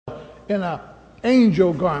in an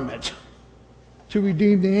angel garment to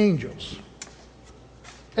redeem the angels.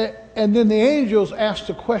 And then the angels asked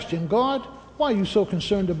the question, God, why are you so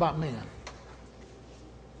concerned about man?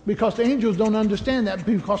 Because the angels don't understand that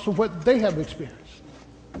because of what they have experienced.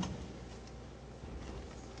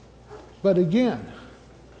 But again,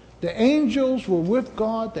 the angels were with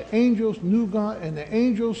God, the angels knew God, and the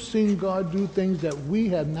angels seen God do things that we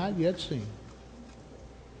have not yet seen.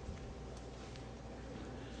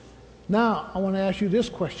 Now, I want to ask you this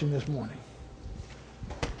question this morning.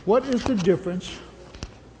 What is the difference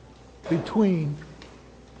between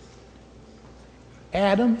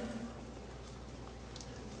Adam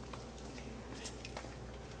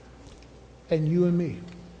and you and me?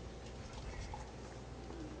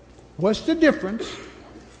 What's the difference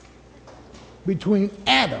between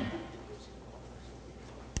Adam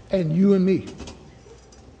and you and me?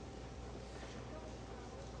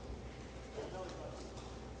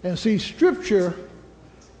 And see, Scripture,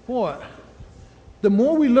 boy, the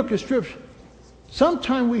more we look at Scripture,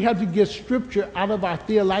 sometimes we have to get Scripture out of our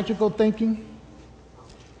theological thinking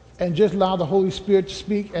and just allow the Holy Spirit to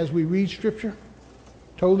speak as we read Scripture.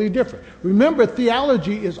 Totally different. Remember,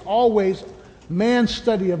 theology is always man's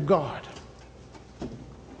study of God.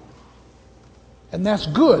 And that's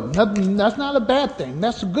good. That's not a bad thing.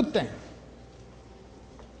 That's a good thing.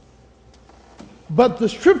 But the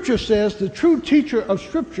Scripture says the true teacher of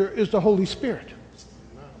Scripture is the Holy Spirit.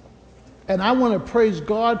 And I want to praise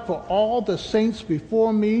God for all the saints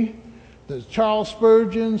before me, the Charles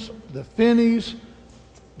Spurgeons, the Finneys,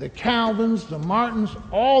 the Calvins, the Martins,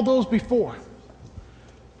 all those before.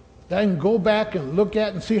 That I can go back and look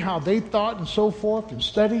at and see how they thought and so forth and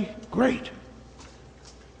study. Great.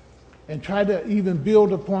 And try to even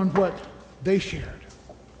build upon what they shared.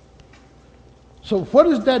 So what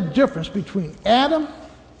is that difference between Adam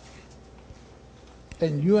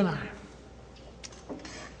and you and I?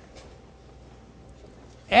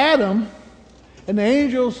 Adam, and the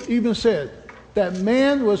angels even said that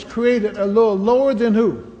man was created a little lower than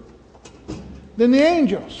who? Than the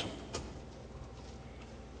angels.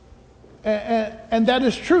 And that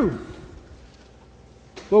is true.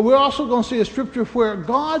 But we're also going to see a scripture where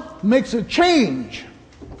God makes a change.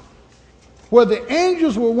 Where the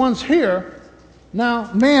angels were once here,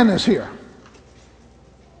 now man is here.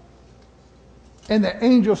 And the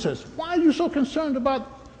angel says, why are you so concerned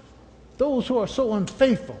about those who are so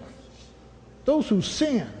unfaithful? Those who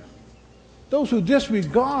sin? Those who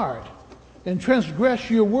disregard and transgress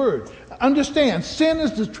your word? Understand, sin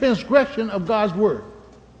is the transgression of God's word.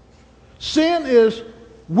 Sin is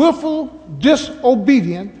willful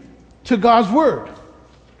disobedience to God's word.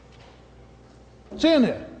 Sin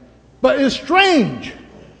is. But it's strange.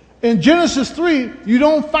 In Genesis 3, you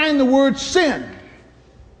don't find the word sin.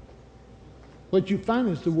 What you find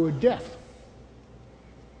is the word death.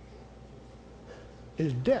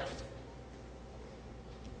 It's death.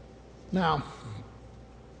 Now,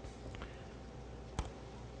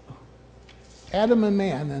 Adam and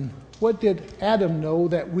man, and what did Adam know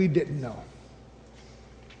that we didn't know?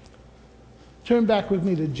 Turn back with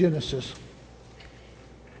me to Genesis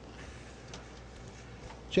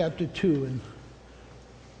chapter 2, and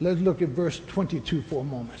let's look at verse 22 for a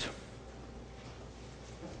moment.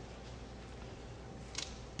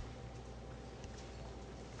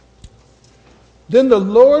 Then the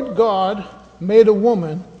Lord God made a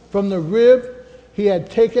woman from the rib he had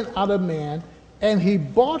taken out of man, and he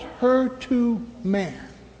brought her to man.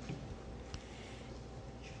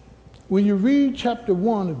 When you read chapter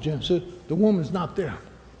 1 of Genesis, the woman's not there.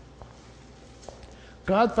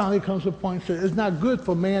 God finally comes to a point and says, it's not good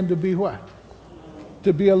for man to be what?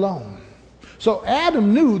 To be alone. So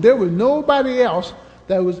Adam knew there was nobody else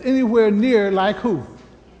that was anywhere near like who?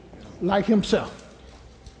 Like himself.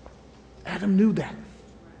 Adam knew that.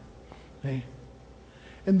 Okay?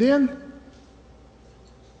 And then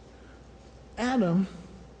Adam,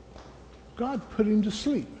 God put him to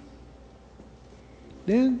sleep.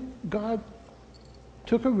 Then God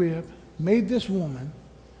took a rib, made this woman,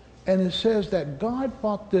 and it says that God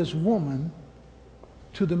brought this woman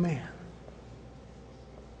to the man.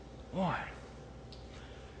 Boy.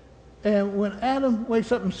 And when Adam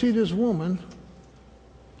wakes up and sees this woman,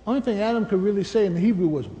 only thing Adam could really say in the Hebrew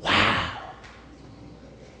was, wow.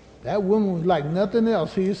 That woman was like nothing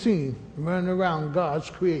else he had seen running around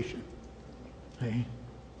God's creation. Okay?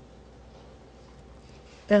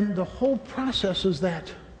 And the whole process is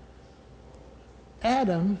that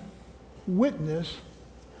Adam witnessed,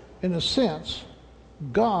 in a sense,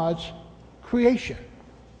 God's creation.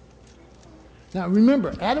 Now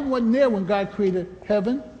remember, Adam wasn't there when God created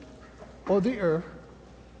heaven or the earth.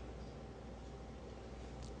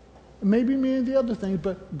 maybe many of the other things,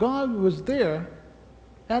 but God was there.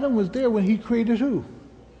 Adam was there when he created who?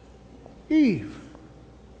 Eve.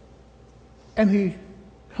 And he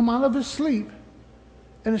come out of his sleep,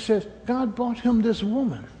 and it says God brought him this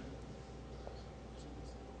woman.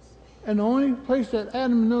 And the only place that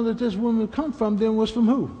Adam knew that this woman would come from then was from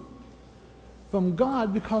who? From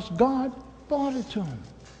God, because God brought it to him.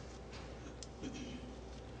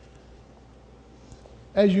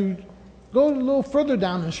 As you go a little further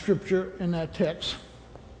down in Scripture in that text,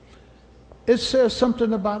 it says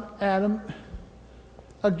something about Adam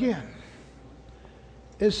again.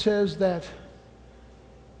 It says that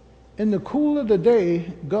in the cool of the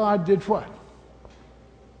day, God did what?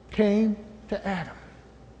 Came to Adam.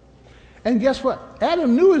 And guess what?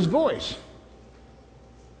 Adam knew his voice.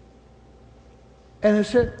 And it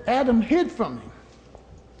said Adam hid from him.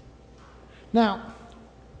 Now,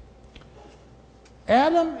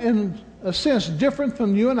 Adam, in a sense different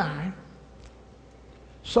from you and I,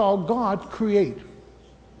 saw God create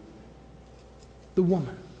the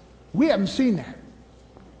woman. We haven't seen that.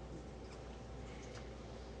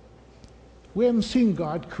 We haven't seen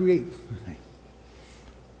God create.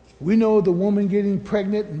 We know the woman getting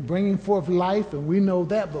pregnant and bringing forth life, and we know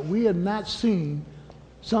that, but we have not seen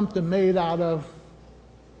something made out of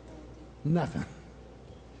nothing.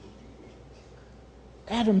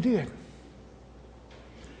 Adam did.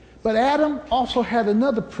 But Adam also had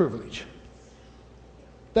another privilege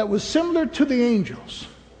that was similar to the angels.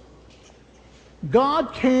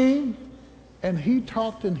 God came and he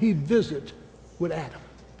talked and he visited with Adam.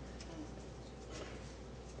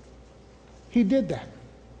 He did that.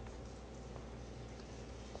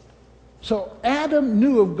 So Adam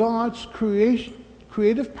knew of God's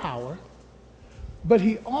creative power, but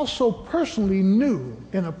he also personally knew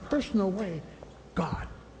in a personal way God.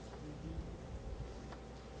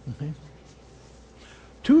 Okay?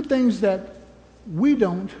 Two things that we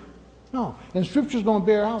don't know. And Scripture's going to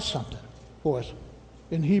bear out something for us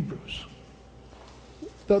in Hebrews.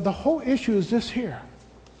 The whole issue is this here.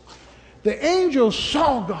 The angels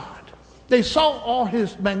saw God. They saw all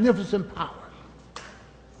his magnificent power.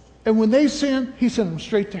 And when they sinned, he sent them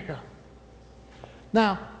straight to hell.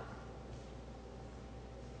 Now,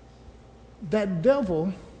 that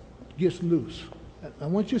devil gets loose. I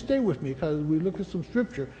want you to stay with me because we look at some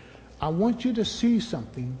scripture. I want you to see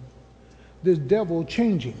something. This devil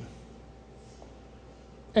changing.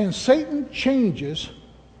 And Satan changes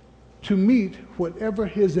to meet whatever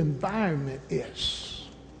his environment is.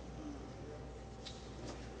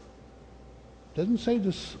 Doesn't say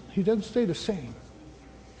this, he doesn't stay the same.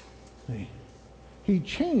 He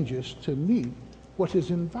changes to meet what his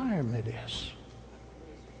environment is.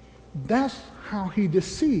 That's how he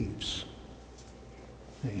deceives.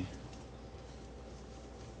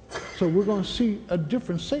 So we're going to see a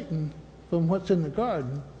different Satan from what's in the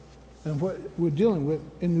garden and what we're dealing with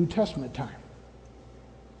in New Testament time.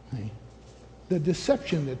 The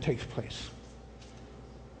deception that takes place.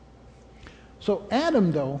 So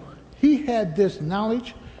Adam, though, he had this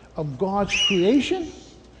knowledge of God's creation.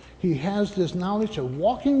 He has this knowledge of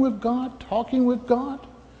walking with God, talking with God.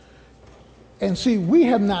 And see, we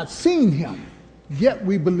have not seen him, yet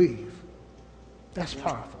we believe. That's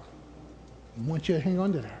powerful. I want you to hang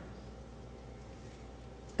on to that.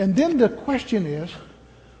 And then the question is,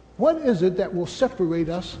 what is it that will separate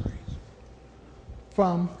us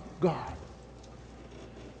from God?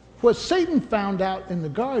 What Satan found out in the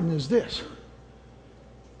garden is this.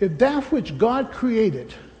 If that which God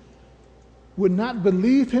created would not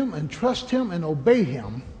believe him and trust him and obey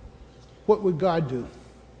him, what would God do?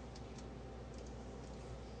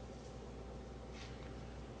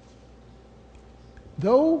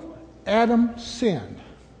 Though Adam sinned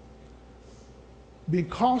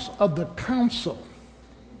because of the counsel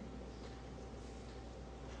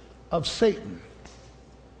of Satan,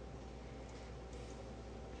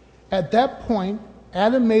 at that point,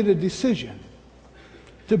 Adam made a decision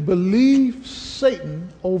to believe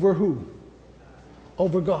Satan over who?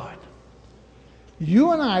 Over God.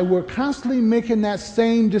 You and I were constantly making that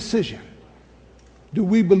same decision. Do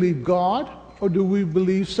we believe God or do we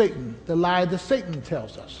believe Satan? The lie that Satan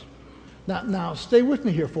tells us. Now stay with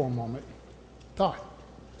me here for a moment. Thought.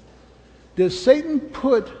 Did Satan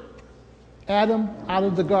put Adam out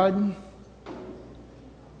of the garden?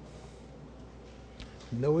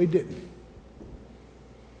 No, he didn't.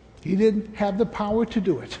 He didn't have the power to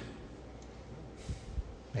do it.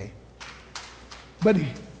 Okay. But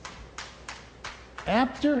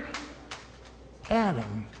after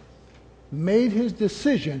Adam made his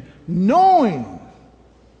decision, knowing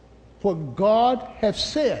what God had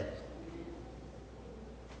said,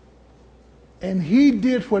 and he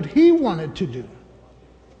did what he wanted to do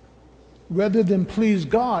rather than please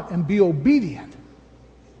God and be obedient,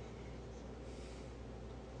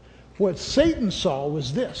 what Satan saw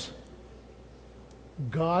was this: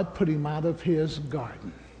 God put him out of his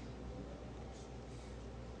garden.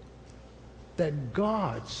 That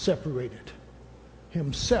God separated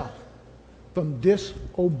himself from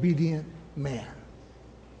disobedient man.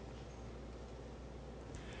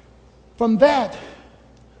 From that,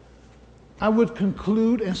 I would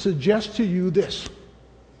conclude and suggest to you this: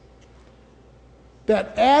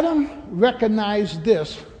 that Adam recognized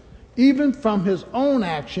this even from his own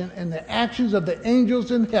action and the actions of the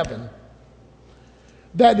angels in heaven,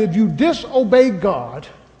 that if you disobey God,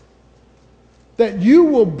 that you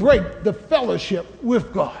will break the fellowship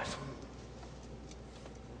with God.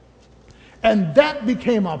 And that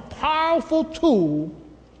became a powerful tool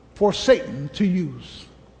for Satan to use.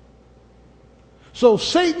 So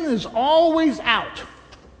Satan is always out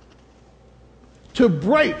to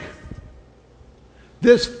break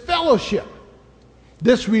this fellowship,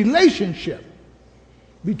 this relationship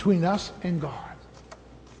between us and God.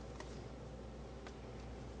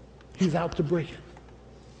 He's out to break it.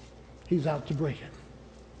 He's out to break it.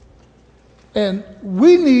 And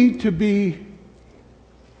we need to be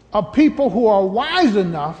a people who are wise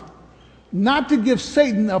enough not to give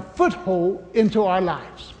Satan a foothold into our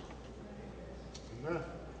lives.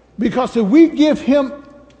 Because if we give him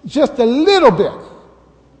just a little bit,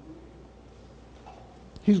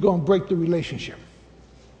 he's going to break the relationship.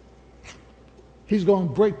 He's going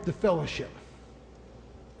to break the fellowship.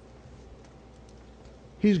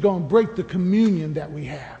 He's going to break the communion that we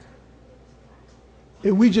have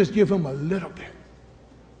if we just give him a little bit.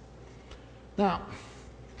 Now,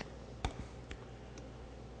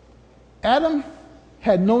 Adam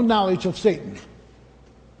had no knowledge of Satan.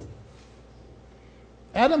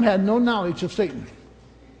 Adam had no knowledge of Satan.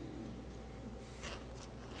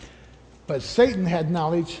 But Satan had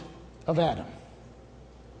knowledge of Adam.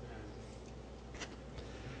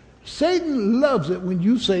 Satan loves it when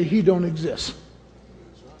you say he don't exist.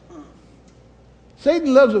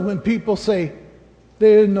 Satan loves it when people say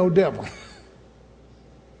there is no devil.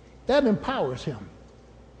 That empowers him.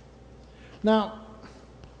 Now,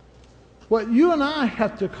 what you and I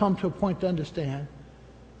have to come to a point to understand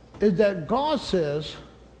is that God says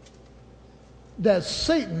that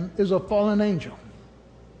Satan is a fallen angel.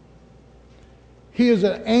 He is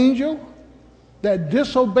an angel that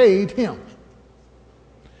disobeyed him.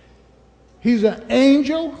 He's an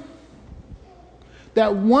angel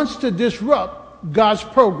that wants to disrupt God's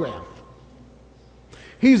program.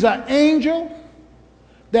 He's an angel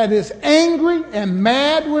that is angry and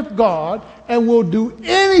mad with God and will do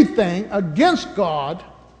anything against God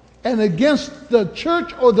and against the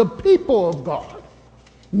church or the people of God.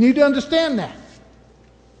 You need to understand that.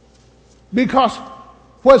 Because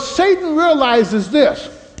what Satan realizes is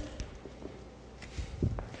this: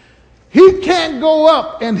 he can't go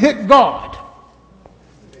up and hit God.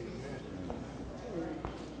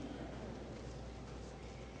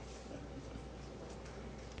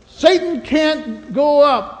 Satan can't go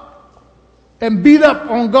up and beat up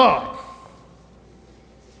on God.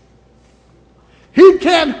 He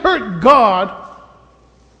can't hurt God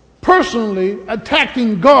personally,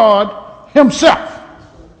 attacking God himself.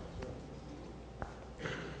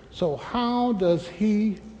 So how does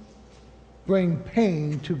he bring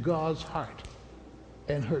pain to God's heart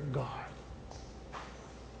and hurt God?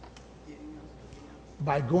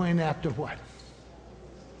 By going after what?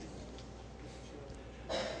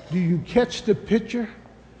 Do you catch the picture?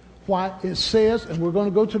 Why it says, and we're going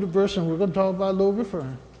to go to the verse and we're going to talk about a little bit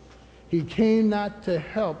further. He came not to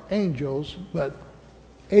help angels, but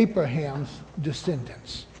Abraham's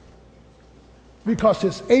descendants. Because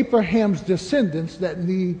it's Abraham's descendants that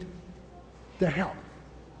need the help.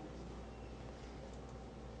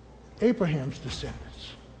 Abraham's descendants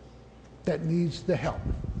that needs the help.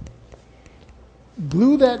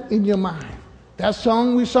 Glue that in your mind. That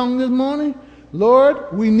song we sung this morning,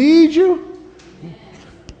 Lord, we need you.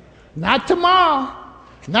 Not tomorrow,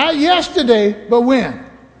 not yesterday, but when?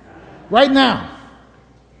 Right now.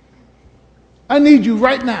 I need you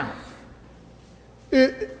right now.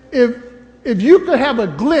 If you could have a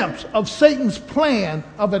glimpse of Satan's plan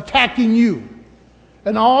of attacking you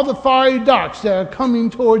and all the fiery darts that are coming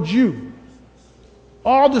towards you,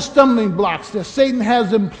 all the stumbling blocks that Satan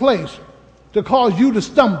has in place to cause you to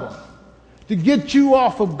stumble, to get you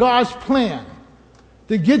off of God's plan,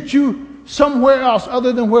 to get you somewhere else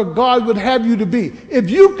other than where God would have you to be. If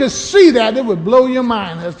you could see that, it would blow your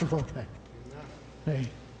mind. That's the first thing. Hey,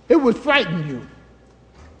 it would frighten you.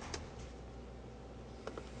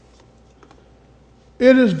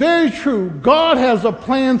 It is very true. God has a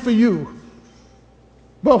plan for you.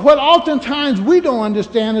 But what oftentimes we don't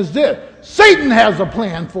understand is this: Satan has a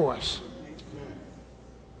plan for us.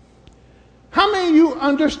 How many of you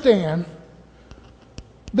understand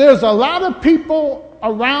there's a lot of people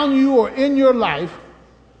around you or in your life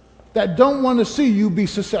that don't want to see you be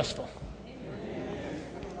successful?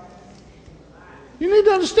 You need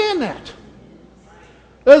to understand that.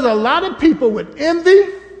 There's a lot of people with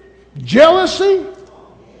envy, jealousy,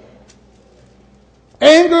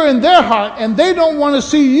 anger in their heart, and they don't want to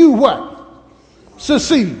see you what?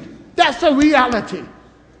 Succeed. That's a reality.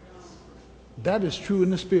 That is true in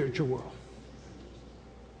the spiritual world.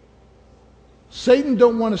 Satan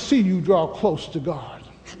don't want to see you draw close to God.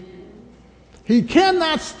 He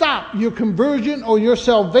cannot stop your conversion or your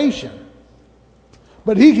salvation,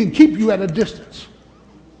 but he can keep you at a distance.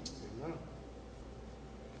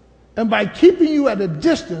 And by keeping you at a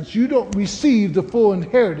distance, you don't receive the full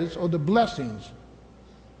inheritance or the blessings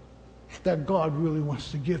that God really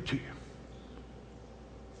wants to give to you.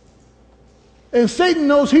 And Satan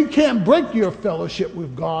knows he can't break your fellowship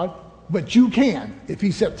with God, but you can if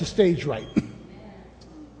he set the stage right.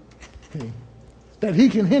 That he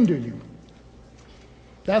can hinder you.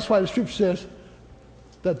 That's why the scripture says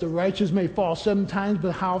that the righteous may fall 7 times,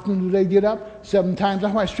 but how often do they get up? 7 times.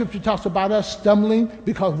 That's why scripture talks about us stumbling,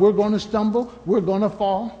 because we're going to stumble, we're going to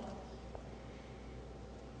fall.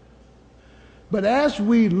 But as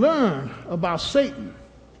we learn about Satan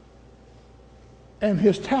and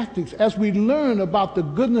his tactics, as we learn about the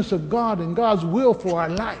goodness of God and God's will for our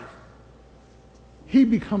life, he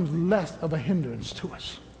becomes less of a hindrance to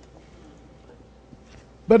us.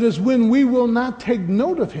 But it's when we will not take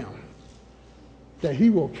note of him that he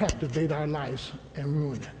will captivate our lives and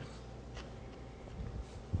ruin it.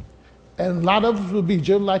 And a lot of us will be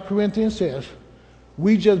just like Corinthians says,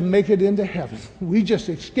 we just make it into heaven. We just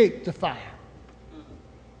escape the fire.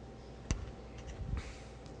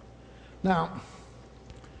 Now,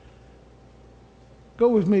 go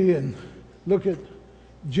with me and look at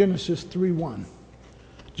Genesis 3:1.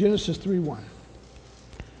 Genesis 3:1.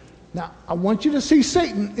 Now, I want you to see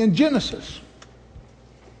Satan in Genesis.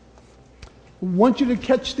 I want you to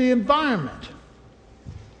catch the environment.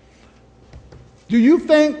 Do you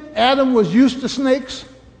think Adam was used to snakes?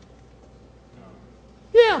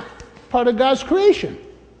 Yeah, part of God's creation.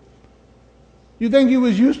 You think he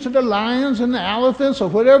was used to the lions and the elephants or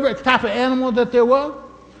whatever type of animal that there was?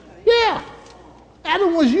 Yeah,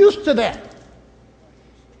 Adam was used to that.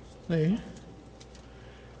 See?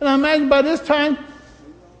 And I imagine by this time,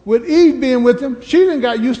 with Eve being with him, she done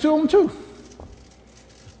got used to him too.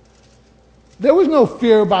 There was no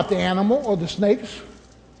fear about the animal or the snakes.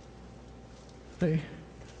 See?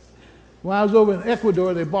 When I was over in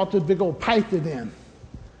Ecuador, they bought this big old python in.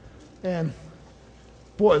 And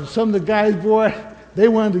boy, some of the guys, boy, they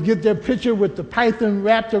wanted to get their picture with the python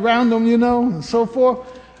wrapped around them, you know, and so forth.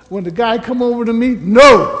 When the guy come over to me,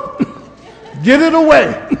 no, get it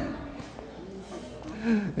away.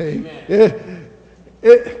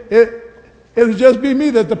 It would just be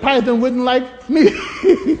me that the python wouldn't like me.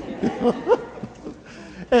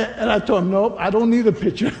 and I told him, nope, I don't need a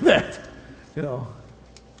picture of that, you know.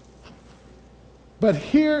 But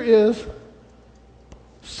here is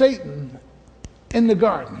Satan in the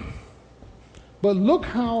garden. But look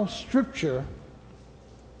how Scripture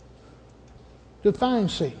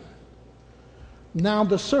defines Satan. Now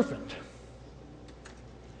the serpent.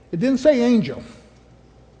 It didn't say angel.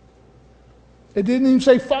 It didn't even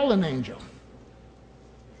say fallen angel.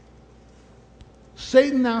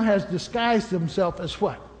 Satan now has disguised himself as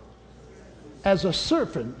what? As a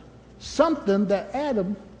serpent, something that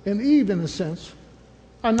Adam and Eve, in a sense,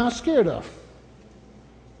 are not scared of.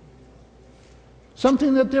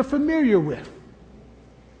 Something that they're familiar with.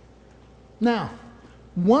 Now,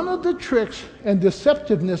 one of the tricks and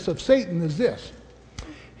deceptiveness of Satan is this.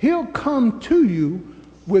 He'll come to you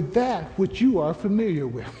with that which you are familiar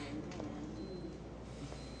with.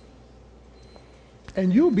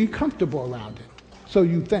 And you'll be comfortable around it. So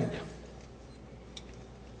you think.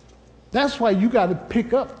 That's why you got to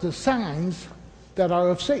pick up the signs that are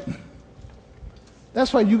of Satan.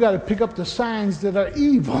 That's why you got to pick up the signs that are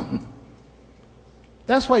evil.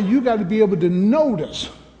 That's why you got to be able to notice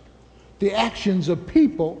the actions of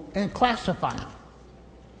people and classify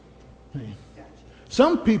them.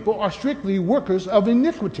 Some people are strictly workers of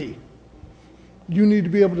iniquity. You need to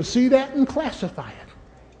be able to see that and classify it.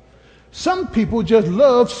 Some people just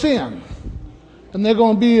love sin. And they're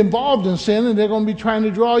going to be involved in sin, and they're going to be trying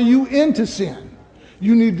to draw you into sin.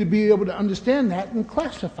 You need to be able to understand that and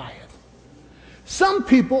classify it. Some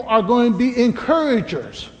people are going to be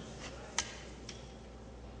encouragers.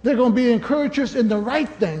 They're going to be encouragers in the right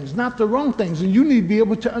things, not the wrong things. And you need to be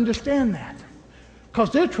able to understand that.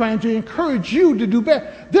 Because they're trying to encourage you to do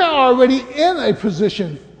better. They're already in a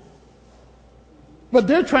position. But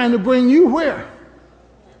they're trying to bring you where?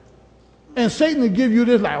 And Satan will give you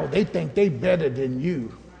this, like, oh, they think they're better than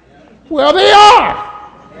you. Well, they are.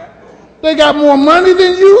 They got more money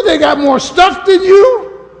than you. They got more stuff than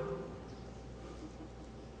you.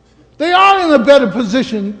 They are in a better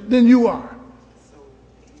position than you are.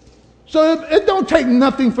 So it don't take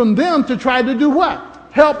nothing from them to try to do what?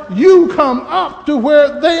 Help you come up to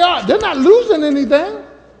where they are. They're not losing anything.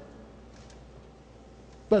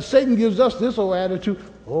 But Satan gives us this old attitude,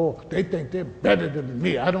 oh, they think they're better than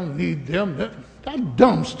me. I don't need them. That's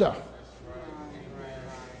dumb stuff.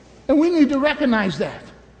 And we need to recognize that.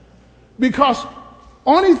 Because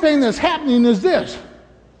only thing that's happening is this.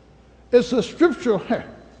 It's a scriptural.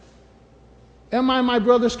 Am I my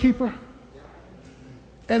brother's keeper?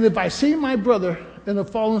 And if I see my brother in a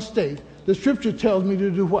fallen state, the scripture tells me to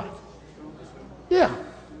do what? Yeah.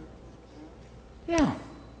 Yeah.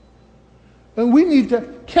 And we need to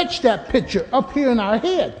catch that picture up here in our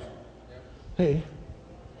head. Hey.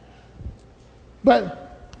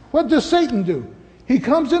 But what does Satan do? He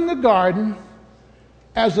comes in the garden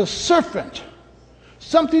as a serpent,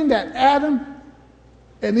 something that Adam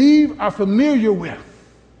and Eve are familiar with.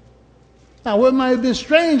 Now, what might have been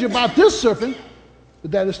strange about this serpent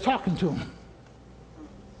is that it's talking to them.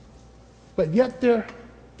 But yet they're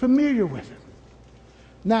familiar with it.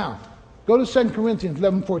 Now, go to 2 Corinthians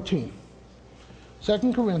 11:14.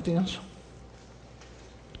 2 Corinthians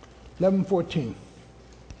 11:14.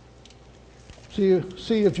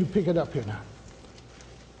 See if you pick it up here now.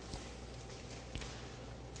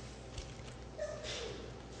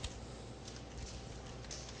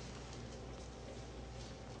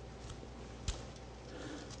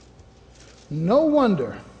 No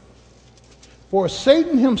wonder, for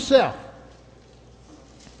Satan himself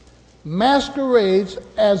masquerades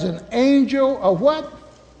as an angel of what?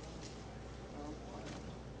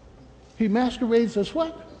 He masquerades as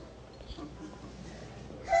what?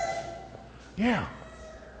 Yeah.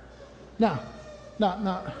 Now,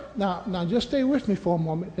 just stay with me for a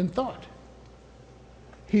moment in thought.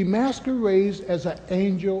 He masquerades as an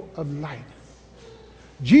angel of light.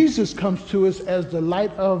 Jesus comes to us as the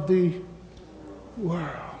light of the world.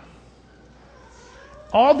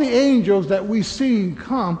 All the angels that we see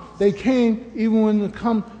come, they came, even when they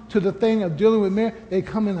come to the thing of dealing with Mary, they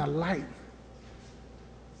come in a light.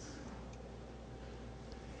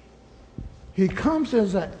 He comes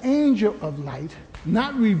as an angel of light,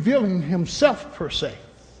 not revealing himself per se,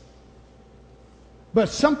 but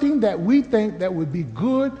something that we think that would be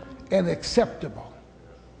good and acceptable.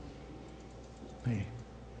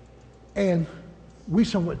 And we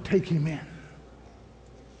somewhat take him in.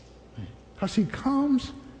 Because he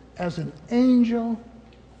comes as an angel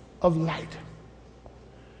of light.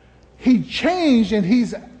 He changed and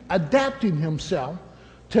he's adapting himself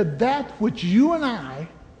to that which you and I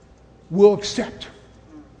will accept.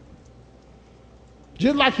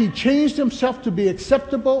 Just like he changed himself to be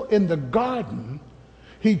acceptable in the garden,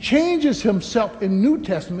 he changes himself in New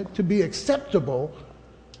Testament to be acceptable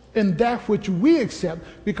in that which we accept,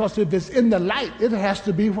 because if it's in the light, it has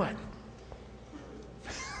to be what?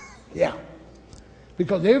 Yeah.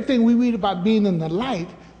 Because everything we read about being in the light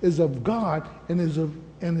is of God and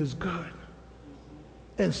is good.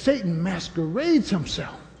 And Satan masquerades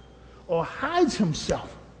himself or hides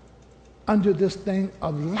himself under this thing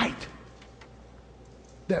of light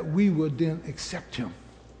that we would then accept him.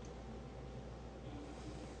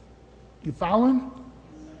 You following?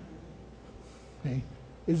 Okay.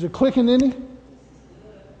 Is it clicking any?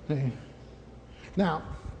 Okay. Now,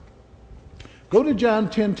 go to John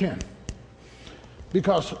 10:10.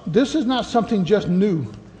 Because this is not something just new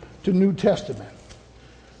to New Testament.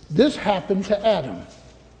 This happened to Adam.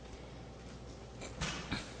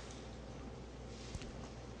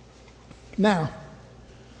 Now,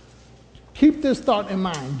 keep this thought in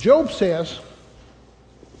mind. Job says,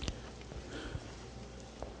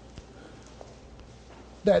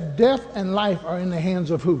 that death and life are in the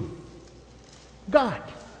hands of who? God.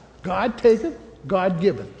 God taketh, God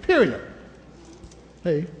giveth. Period.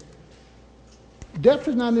 Hey. Death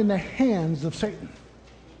is not in the hands of Satan.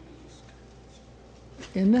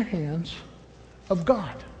 In the hands of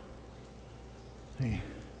God. Hey.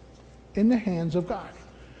 In the hands of God.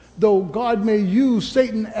 Though God may use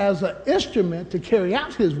Satan as an instrument to carry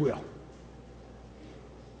out his will.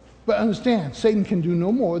 But understand, Satan can do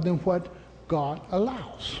no more than what God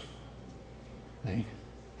allows. Okay.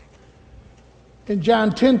 In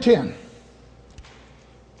John 10:10,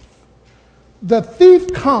 the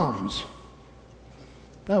thief comes.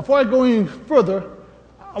 Now, before I go any further,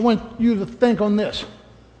 I want you to think on this.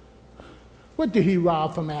 What did he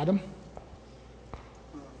rob from Adam?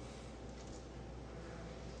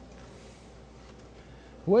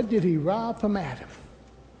 What did he rob from Adam?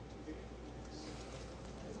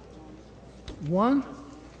 One,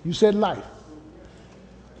 you said life.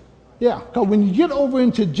 Yeah, because when you get over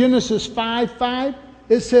into Genesis 5:5,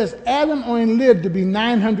 it says Adam only lived to be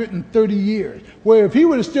 930 years. Where if he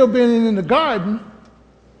would have still been in the garden,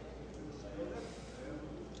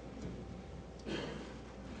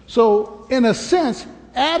 so in a sense,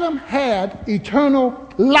 Adam had eternal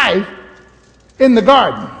life in the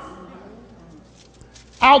garden.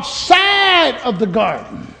 Outside of the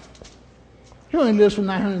garden, he only lives for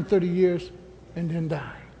 930 years and then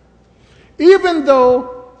died. Even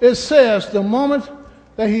though it says the moment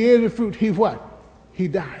that he ate the fruit, he what? He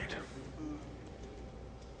died.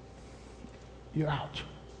 You're out.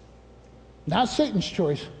 Not Satan's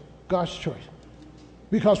choice, God's choice.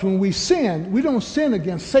 Because when we sin, we don't sin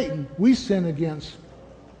against Satan, we sin against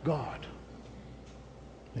God.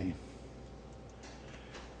 See?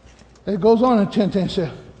 It goes on in 10:10 and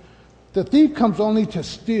says, the thief comes only to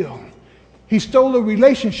steal. He stole a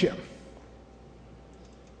relationship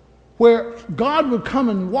where God would come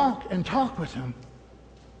and walk and talk with him.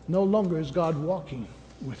 No longer is God walking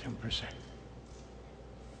with him per se.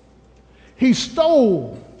 He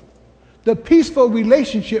stole the peaceful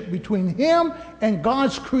relationship between him and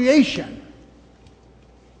God's creation,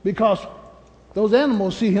 because those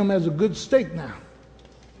animals see him as a good steak now.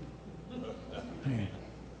 Hey.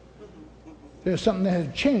 There's something that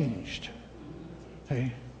has changed.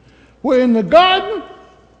 Hey. We're in the garden.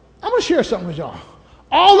 I'm going to share something with y'all.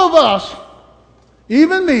 All of us,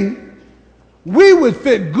 even me, we would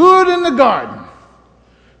fit good in the garden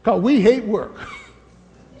because we hate work.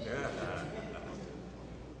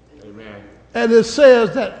 Amen. And it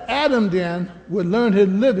says that Adam then would learn his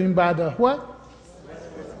living by the what?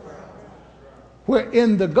 Where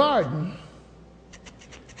in the garden,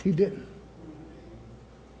 he didn't.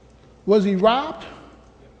 Was he robbed?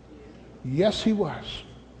 Yes, he was.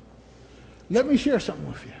 Let me share something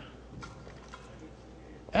with you.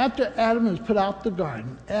 After Adam is put out the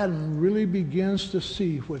garden, Adam really begins to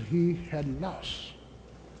see what he had lost.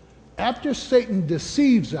 After Satan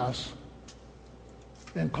deceives us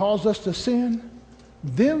and calls us to sin,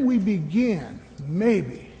 then we begin,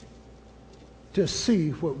 maybe, to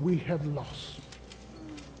see what we have lost.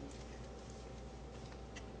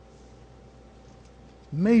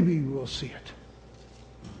 Maybe we'll see it.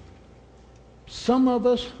 Some of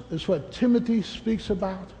us, is what Timothy speaks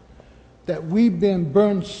about, that we've been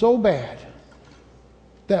burned so bad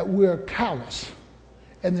that we're callous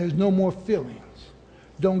and there's no more feelings.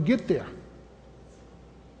 Don't get there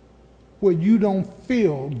where you don't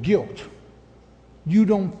feel guilt. You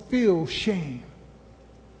don't feel shame.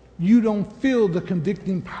 You don't feel the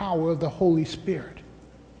convicting power of the Holy Spirit,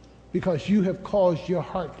 because you have caused your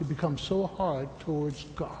heart to become so hard towards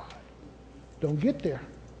God. Don't get there.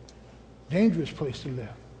 Dangerous place to live.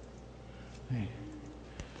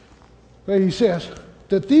 But he says,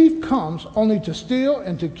 the thief comes only to steal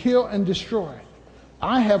and to kill and destroy.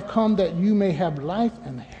 I have come that you may have life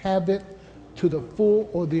and have it to the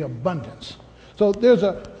full or the abundance. So there's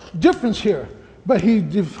a difference here. But he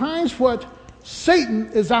defines what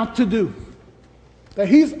Satan is out to do. That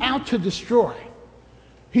he's out to destroy.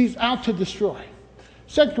 He's out to destroy.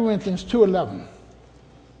 2 Corinthians 2:11.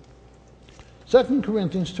 2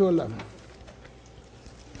 Corinthians 2:11.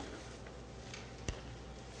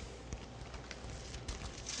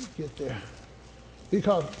 Get there.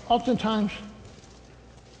 Because oftentimes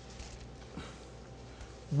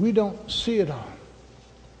we don't see it all.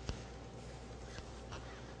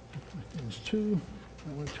 Corinthians 2,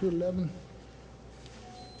 I went 2:11.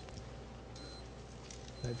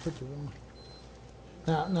 I put the wrong.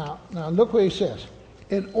 Now, look what he says.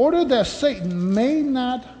 In order that Satan may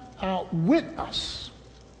not outwit us.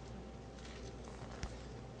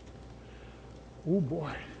 Oh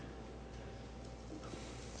boy.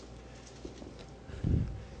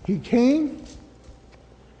 He came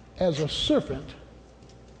as a serpent,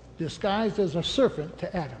 disguised as a serpent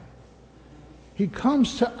to Adam. He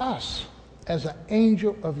comes to us as an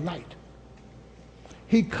angel of light.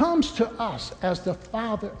 He comes to us as the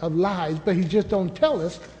father of lies, but he just don't tell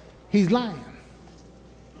us he's lying.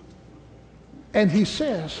 And he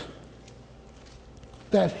says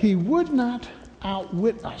that he would not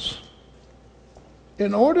outwit us.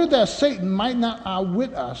 In order that Satan might not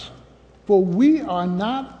outwit us, for we are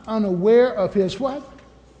not unaware of his what?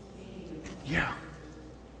 Yeah.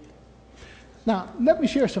 Now, let me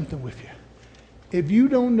share something with you. If you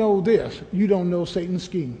don't know this, you don't know Satan's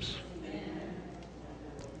schemes.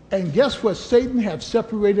 And guess what Satan has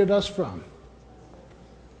separated us from?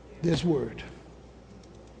 This word.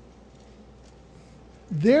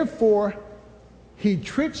 Therefore, he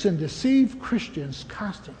tricks and deceives Christians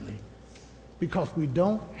constantly because we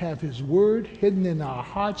don't have his word hidden in our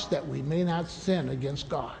hearts that we may not sin against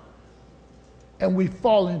God. And we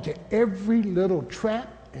fall into every little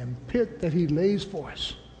trap and pit that he lays for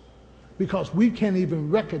us because we can't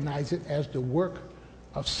even recognize it as the work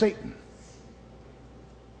of Satan.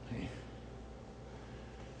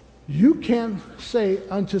 You can't say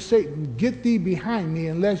unto Satan, get thee behind me,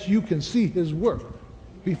 unless you can see his work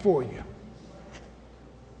before you.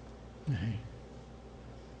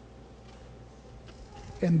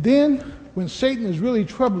 And then, when Satan is really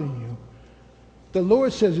troubling you, the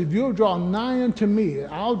Lord says, if you'll draw nigh unto me,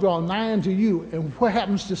 I'll draw nigh unto you. And what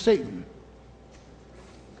happens to Satan?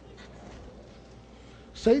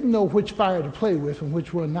 Satan knows which fire to play with and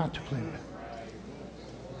which one not to play with.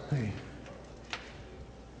 Hey.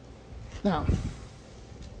 Now,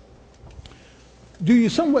 do you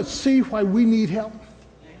somewhat see why we need help?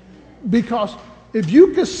 Because if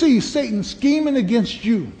you could see Satan scheming against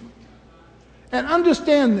you, and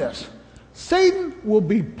understand this, Satan will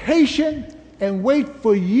be patient and wait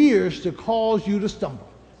for years to cause you to stumble.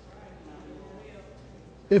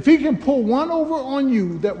 If he can pull one over on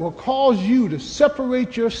you that will cause you to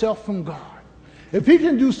separate yourself from God, if he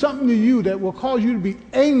can do something to you that will cause you to be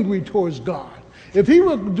angry towards God, if he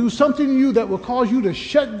will do something to you that will cause you to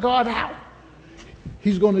shut God out,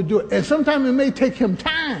 he's going to do it. And sometimes it may take him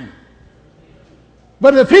time.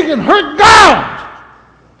 But if he can hurt God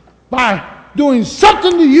by doing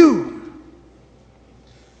something to you.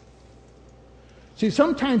 See,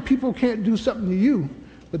 sometimes people can't do something to you,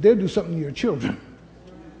 but they'll do something to your children.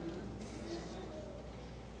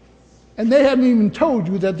 And they haven't even told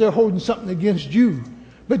you that they're holding something against you.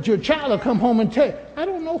 But your child will come home and tell you, I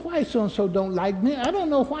don't know why so-and-so don't like me. I don't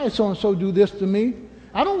know why so-and-so do this to me.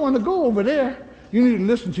 I don't want to go over there. You need to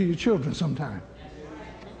listen to your children sometime.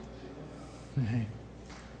 Okay.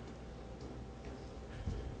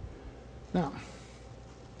 Now,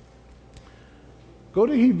 go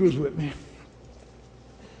to Hebrews with me.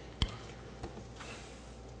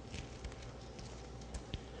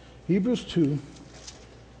 Hebrews 2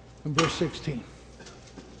 and verse 16.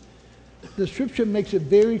 The scripture makes it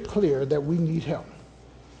very clear that we need help.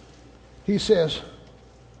 He says,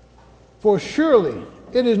 for surely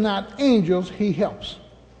it is not angels he helps,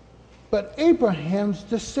 but Abraham's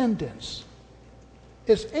descendants.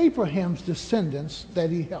 It's Abraham's descendants that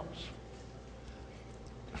he helps.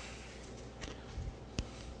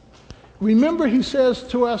 Remember, he says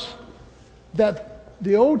to us that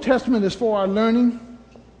the Old Testament is for our learning.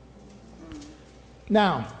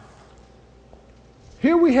 Now,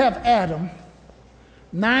 here we have Adam,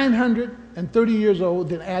 930 years old,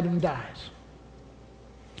 then Adam dies.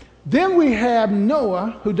 Then we have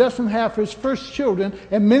Noah, who doesn't have his first children,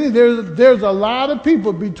 and there's a lot of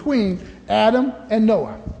people between Adam and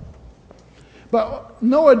Noah. But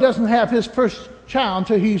Noah doesn't have his first child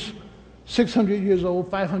until he's 600 years old,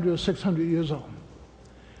 500 or 600 years old.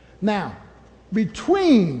 Now,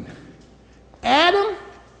 between Adam,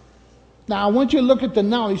 now I want you to look at the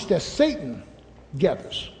knowledge that Satan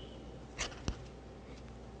gathers.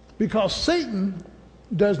 Because Satan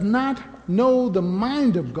does not know the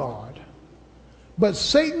mind of God, but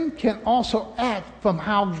Satan can also act from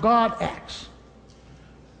how God acts.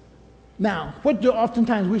 Now, what do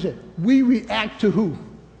oftentimes we say? We react to who?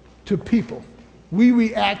 To people. We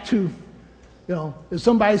react to, if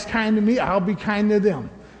somebody's kind to me, I'll be kind to them.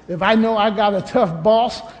 If I know I got a tough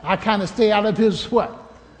boss, I kind of stay out of his what?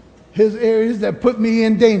 His areas that put me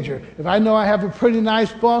in danger. If I know I have a pretty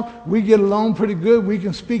nice boss, we get along pretty good, we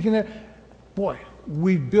can speak in there. Boy,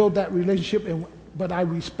 we build that relationship, but I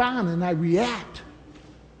respond and I react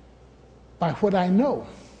by what I know.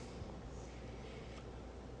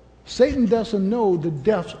 Satan doesn't know the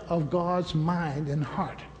depths of God's mind and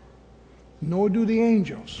heart, nor do the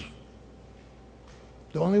angels.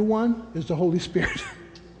 The only one is the Holy Spirit.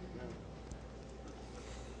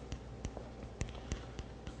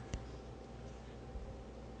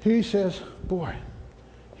 He says, boy,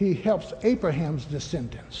 he helps Abraham's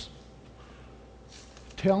descendants.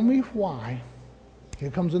 Tell me why. Here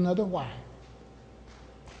comes another why.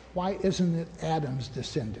 Why isn't it Adam's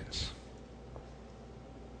descendants?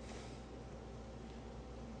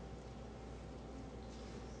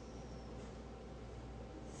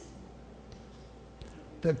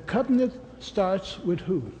 The covenant starts with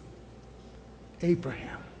who?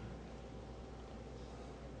 Abraham.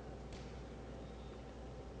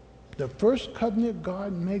 The first covenant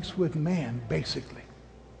God makes with man, basically,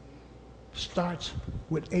 starts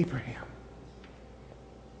with Abraham.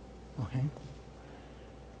 Okay?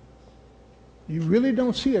 You really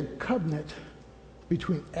don't see a covenant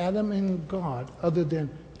between Adam and God other than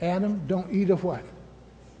Adam, don't eat of what?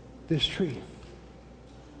 This tree.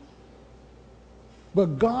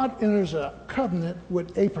 But God enters a covenant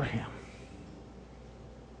with Abraham.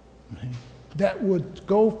 Okay? That would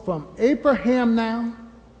go from Abraham now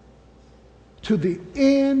to the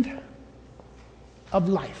end of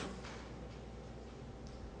life.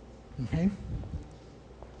 Okay?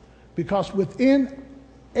 Because within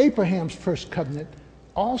Abraham's first covenant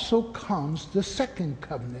also comes the second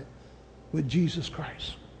covenant with Jesus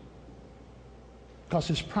Christ.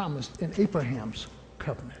 Because it's promised in Abraham's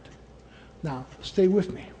covenant. Now, stay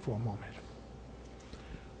with me for a moment.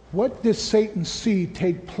 What did Satan see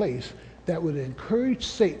take place that would encourage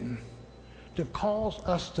Satan to cause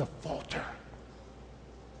us to falter,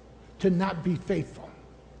 to not be faithful?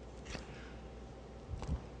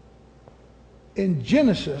 In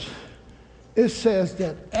Genesis, it says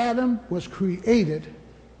that Adam was created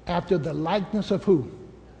after the likeness of who?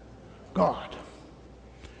 God.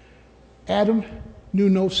 Adam knew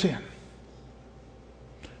no sin.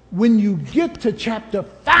 When you get to chapter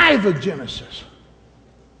 5 of Genesis,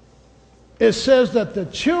 it says that the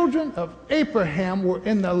children of Abraham were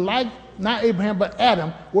in the not Abraham, but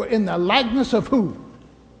Adam, were in the likeness of who?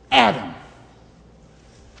 Adam.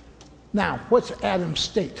 Now, what's Adam's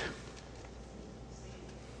state?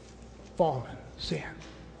 Fallen, sin.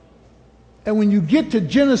 And when you get to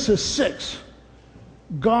Genesis 6,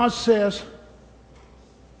 God says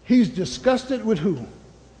he's disgusted with who?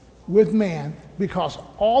 With man, because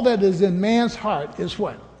all that is in man's heart is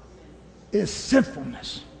what? Is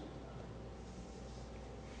sinfulness.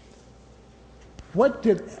 What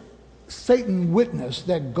did Satan witness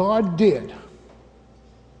that God did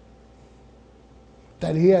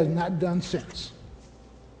that he has not done since?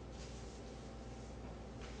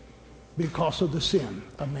 Because of the sin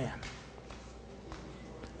of man.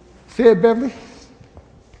 Say it, Beverly.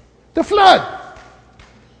 The flood.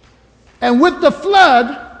 And with the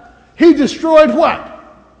flood, he destroyed what?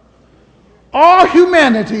 All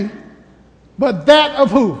humanity, but that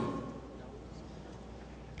of who?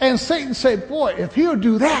 And Satan said, boy, if he'll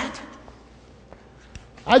do that,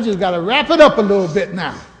 I just got to wrap it up a little bit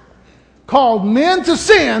now. Called men to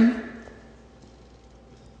sin,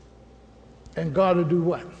 and God will do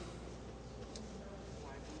what?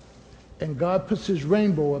 And God puts his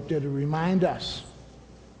rainbow up there to remind us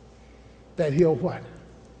that he'll what?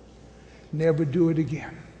 Never do it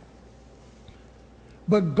again.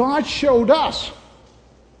 But God showed us,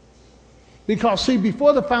 because see,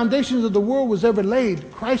 before the foundations of the world was ever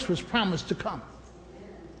laid, Christ was promised to come.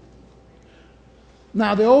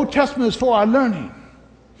 Now, the Old Testament is for our learning.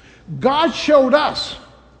 God showed us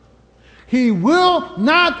he will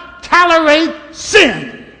not tolerate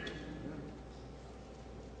sin.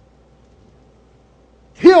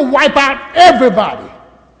 He'll wipe out everybody,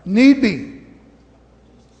 need be.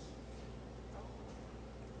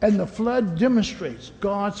 And the flood demonstrates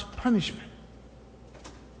God's punishment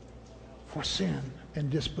for sin and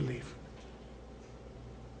disbelief.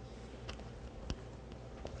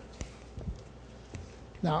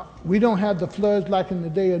 Now, we don't have the floods like in the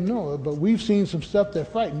day of Noah, but we've seen some stuff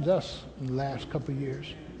that frightens us in the last couple of years.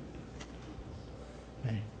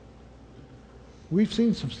 Okay. We've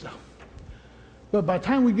seen some stuff. But by the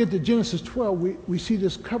time we get to Genesis 12, we see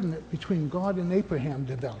this covenant between God and Abraham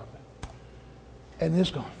develop. And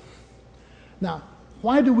it's gone. Now,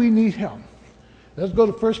 why do we need help? Let's go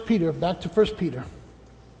to 1 Peter, back to 1 Peter.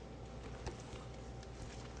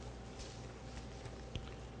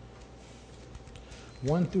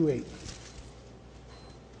 One through 8.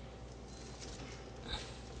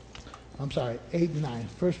 I'm sorry, 8 and 9.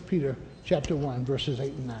 1 Peter chapter 1, verses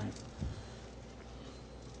 8 and 9.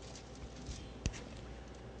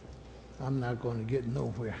 I'm not going to get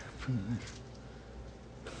nowhere from this.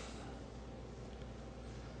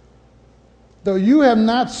 Though you have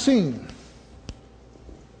not seen.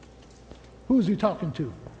 Who is he talking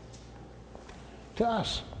to? To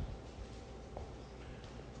us.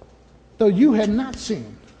 Though you have not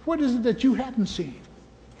seen. What is it that you haven't seen?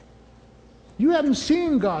 You haven't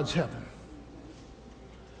seen God's heaven.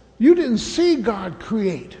 You didn't see God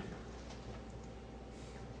create.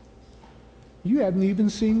 You haven't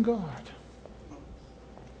even seen God.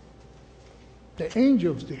 The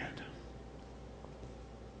angels did.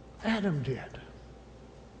 Adam did.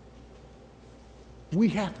 We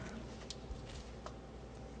haven't.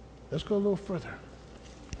 Let's go a little further.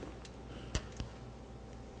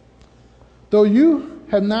 though you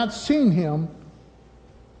have not seen him,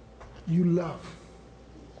 you love.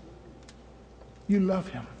 You love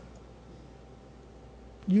him.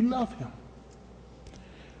 You love him.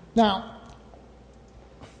 Now,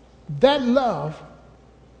 that love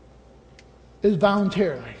is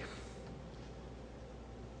voluntarily.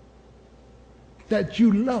 That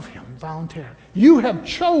you love him voluntarily. You have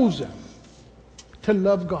chosen to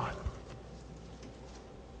love God.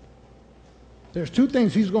 There's two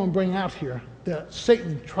things he's going to bring out here that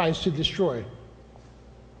Satan tries to destroy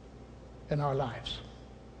in our lives.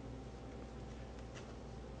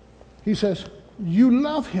 He says, you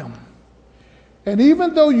love him. And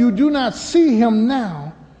even though you do not see him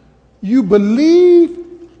now, you believe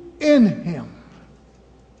in him.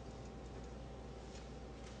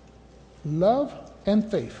 Love and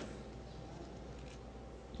faith.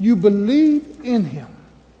 You believe in him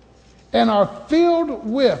and are filled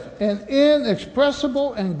with an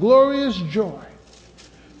inexpressible and glorious joy.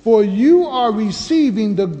 For you are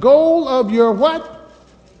receiving the goal of your what?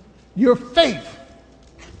 Your faith.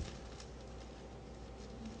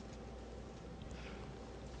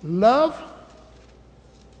 Love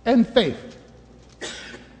and faith.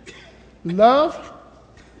 Love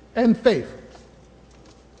and faith.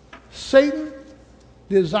 Satan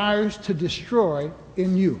desires to destroy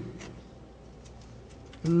in you.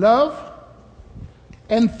 Love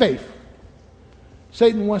and faith.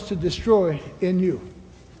 Satan wants to destroy in you.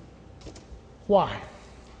 Why?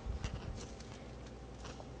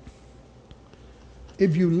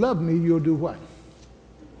 If you love me, you'll do what?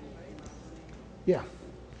 Yeah.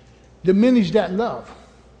 Diminish that love.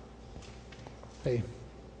 Hey.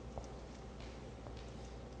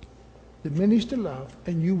 Diminish the love,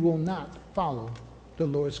 and you will not follow the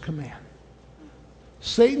Lord's command.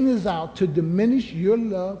 Satan is out to diminish your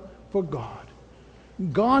love for God.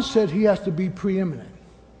 God said he has to be preeminent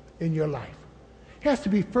in your life. He has to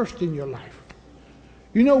be first in your life.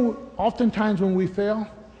 You know, oftentimes when we fail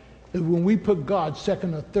is when we put God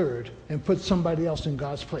second or third and put somebody else in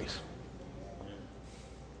God's place.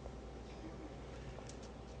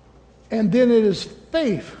 And then it is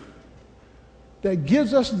faith that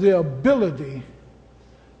gives us the ability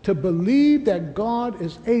to believe that God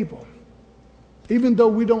is able, even though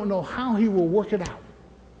we don't know how he will work it out.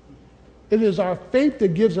 It is our faith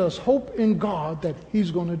that gives us hope in God that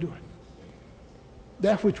he's going to do it.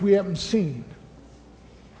 That which we haven't seen.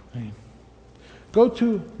 Go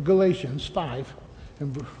to Galatians 5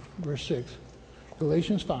 and verse 6.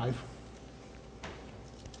 Galatians 5.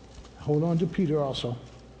 Hold on to Peter also.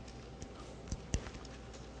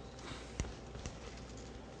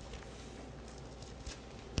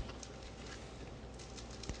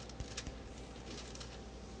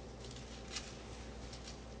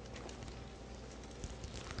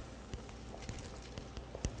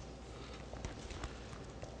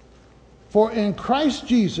 For in Christ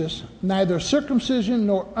Jesus, neither circumcision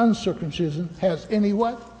nor uncircumcision has any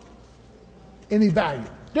what? Any value.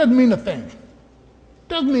 Doesn't mean a thing.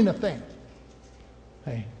 Doesn't mean a thing.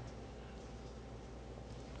 Hey.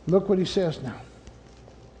 Look what he says now.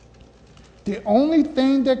 The only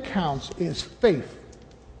thing that counts is faith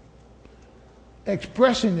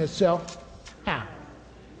expressing itself how?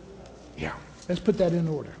 Yeah, let's put that in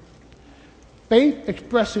order. Faith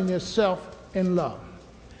expressing itself in love.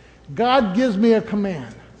 God gives me a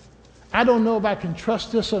command. I don't know if I can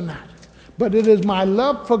trust this or not, but it is my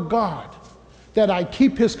love for God that I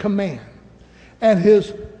keep his command.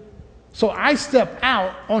 So I step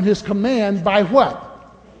out on his command by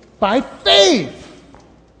what? By faith.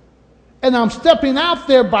 And I'm stepping out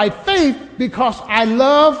there by faith because I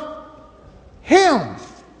love him.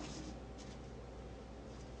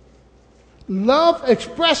 Love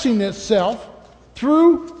expressing itself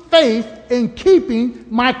through faith in keeping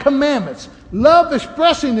my commandments. Love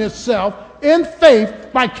expressing itself in faith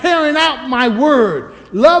by carrying out my word.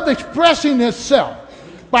 Love expressing itself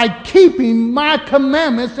by keeping my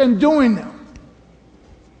commandments and doing them.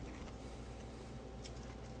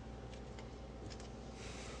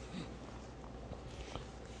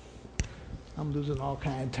 I'm losing all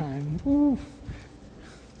kind of time. Ooh.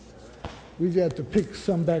 We just have to pick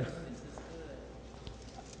some back.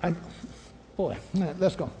 Boy,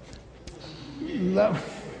 let's go.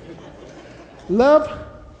 Love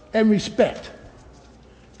and respect,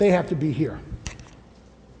 they have to be here.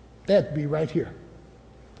 They have to be right here.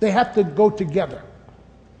 They have to go together.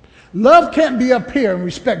 Love can't be up here and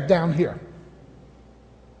respect down here.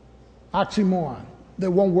 Oxymoron. They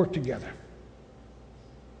won't work together.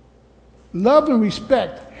 Love and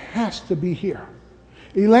respect has to be here.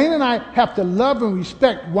 Elaine and I have to love and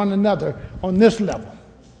respect one another on this level.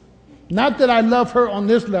 Not that I love her on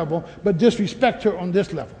this level, but disrespect her on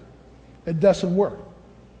this level. It doesn't work.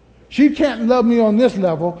 She can't love me on this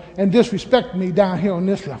level and disrespect me down here on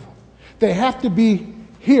this level. They have to be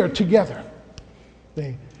here together.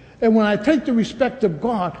 And when I take the respect of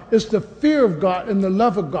God, it's the fear of God and the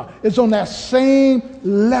love of God. It's on that same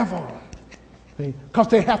level. Because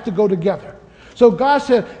they have to go together. So God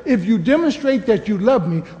said, if you demonstrate that you love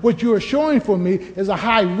me, what you are showing for me is a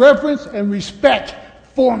high reverence and respect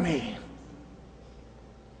for me.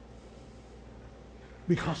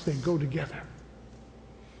 Because they go together.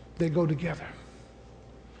 They go together.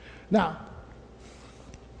 Now,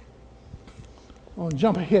 I'm going to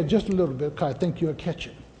jump ahead just a little bit because I think you'll catch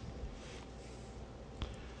it.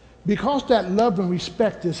 Because that love and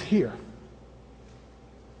respect is here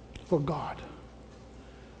for God,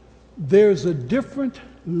 there's a different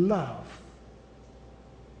love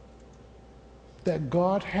that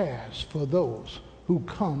God has for those who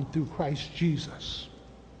come through Christ Jesus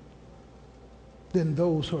than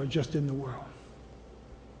those who are just in the world.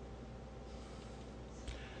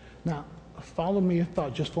 Now, follow me in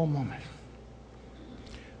thought just for a moment.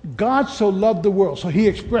 God so loved the world, so he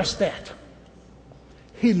expressed that.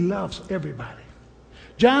 He loves everybody.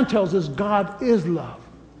 John tells us God is love.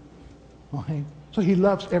 Okay? So he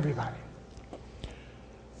loves everybody.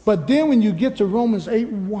 But then when you get to Romans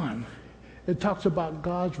 8:1, it talks about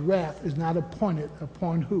God's wrath is not appointed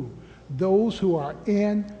upon who? Those who are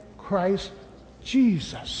in Christ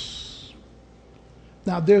Jesus.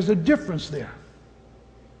 Now there's a difference there.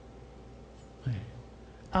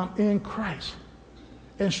 I'm in Christ.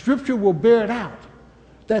 And Scripture will bear it out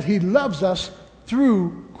that he loves us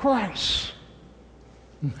through Christ.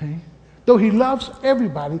 Okay? Though he loves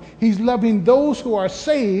everybody, he's loving those who are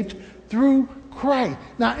saved through Christ.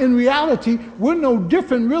 Now, in reality, we're no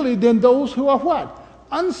different really than those who are what?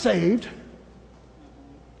 Unsaved.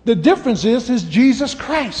 The difference is Jesus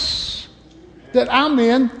Christ. That I'm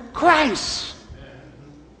in Christ.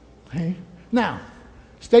 Okay? Now,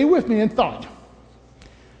 stay with me in thought.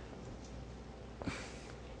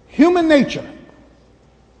 Human nature.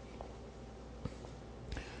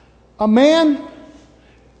 A man,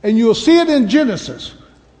 and you'll see it in Genesis,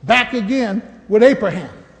 back again with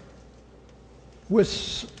Abraham, with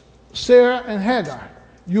Sarah and Hagar.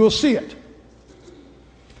 You'll see it.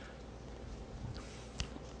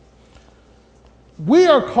 We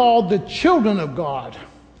are called the children of God.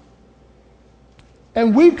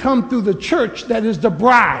 And we come through the church that is the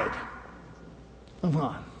bride of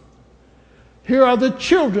God. Here are the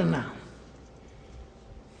children now.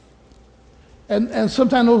 And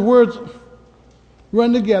sometimes those words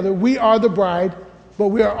run together. We are the bride, but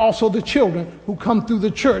we are also the children who come through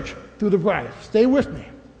the church, through the bride. Stay with me.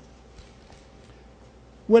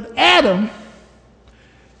 With Adam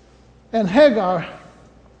and Hagar,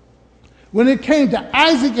 when it came to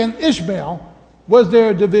Isaac and Ishmael, was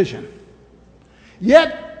there a division.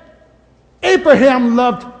 Yet, Abraham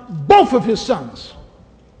loved both of his sons.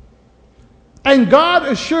 And God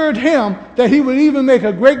assured him that he would even make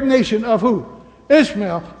a great nation of who?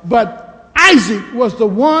 Ishmael. But Isaac was the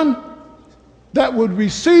one that would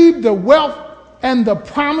receive the wealth and the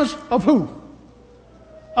promise of who?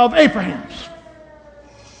 Of Abraham's.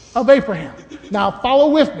 Of Abraham. Now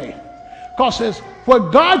follow with me. Because it says,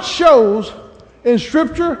 what God shows in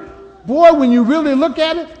Scripture, boy, when you really look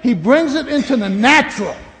at it, he brings it into the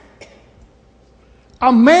natural.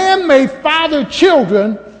 A man may father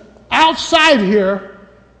children outside here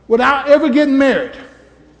without ever getting married.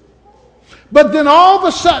 But then all of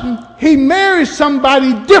a sudden, he marries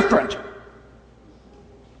somebody different.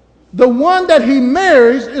 The one that he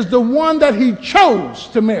marries is the one that he chose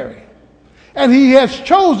to marry. And he has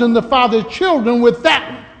chosen to father children with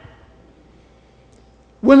that one.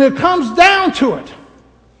 When it comes down to it,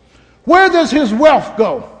 where does his wealth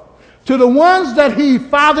go? To the ones that he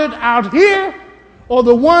fathered out here, or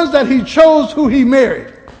the ones that he chose who he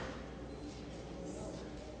married?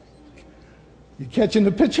 You catching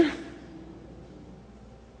the picture?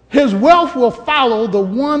 His wealth will follow the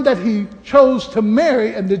one that he chose to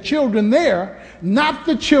marry and the children there, not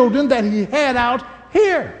the children that he had out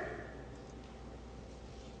here.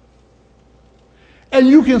 And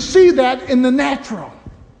you can see that in the natural.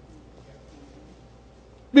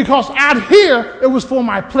 Because out here, it was for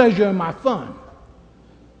my pleasure and my fun.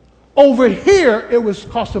 Over here, it was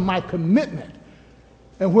because of my commitment.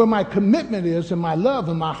 And where my commitment is, and my love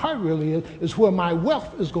and my heart really is where my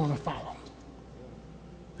wealth is going to follow.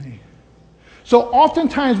 So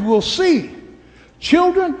oftentimes we'll see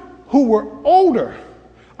children who were older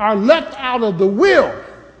are left out of the will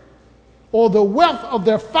or the wealth of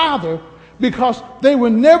their father because they were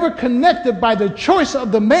never connected by the choice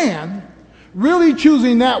of the man really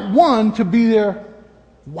choosing that one to be their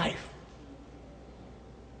wife.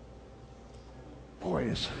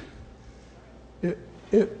 Boy,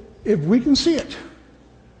 if we can see it,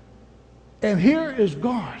 and here is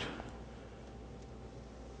God.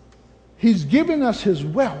 He's given us his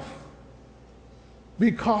wealth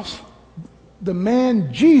because the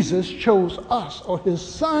man Jesus chose us, or his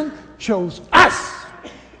son chose us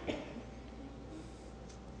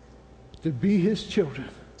to be his children,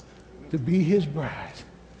 to be his bride,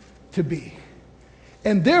 to be.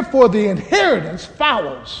 And therefore the inheritance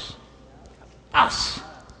follows us,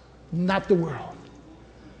 not the world.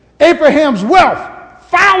 Abraham's wealth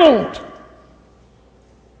followed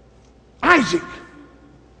Isaac,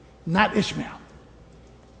 not Ishmael.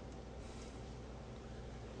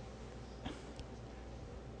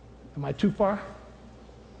 Am I too far?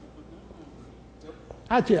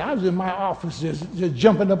 I tell you, I was in my office just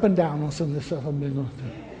jumping up and down on some of this stuff I've been going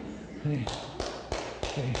through.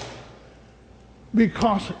 Hey.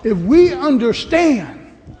 Because if we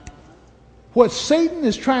understand what Satan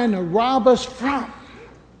is trying to rob us from,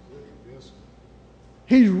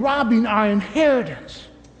 he's robbing our inheritance.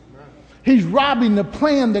 He's robbing the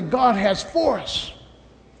plan that God has for us.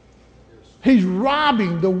 He's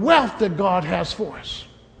robbing the wealth that God has for us.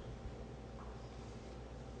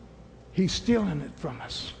 He's stealing it from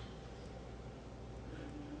us.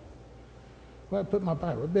 Well, I put my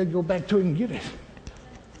Bible. I better go back to it and get it.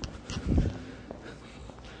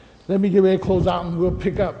 Let me get ready to close out, and we'll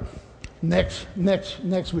pick up next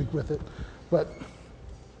week with it. But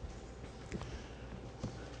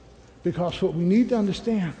because what we need to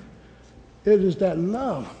understand, it is that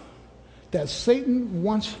love that Satan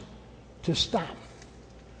wants to stop.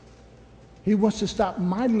 He wants to stop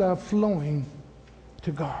my love flowing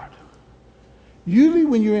to God. Usually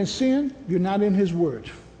when you're in sin, you're not in his word.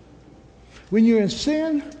 When you're in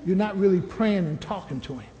sin, you're not really praying and talking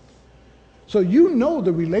to him. So you know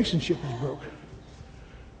the relationship is broken.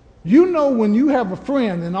 You know when you have a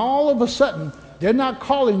friend and all of a sudden they're not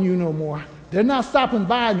calling you no more. They're not stopping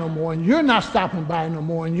by no more, and you're not stopping by no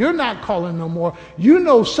more, and you're not calling no more. You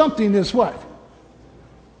know something is what?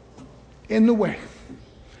 In the way.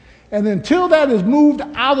 And until that is moved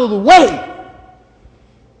out of the way,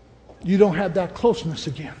 you don't have that closeness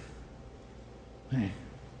again. Hey.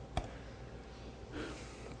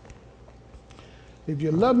 If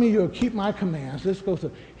you love me, you'll keep my commands. Let's go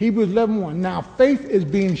to Hebrews 11:1. Now faith is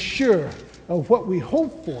being sure of what we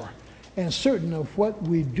hope for and certain of what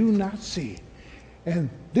we do not see. And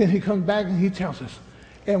then he comes back and he tells us,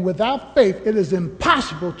 and without faith it is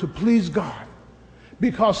impossible to please God.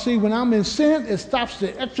 Because see, when I'm in sin, it stops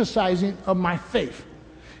the exercising of my faith.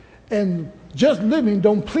 And just living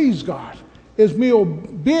don't please God. It's me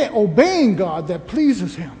obeying God that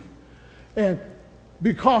pleases him. And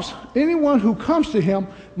because anyone who comes to him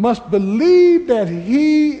must believe that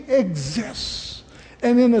he exists.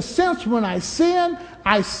 And in a sense, when I sin,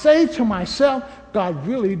 I say to myself, God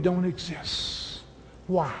really don't exist.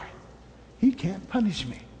 Why? He can't punish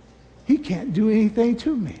me. He can't do anything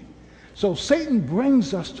to me. So Satan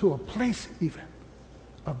brings us to a place even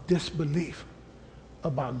of disbelief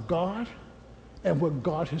about God and what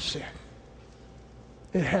God has said.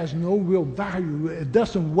 It has no real value. It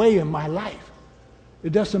doesn't weigh in my life.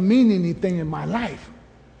 It doesn't mean anything in my life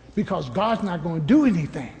because God's not going to do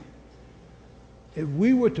anything. If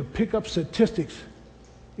we were to pick up statistics,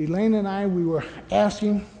 Elaine and I, we were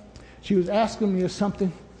asking, she was asking me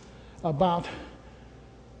something about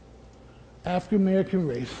African American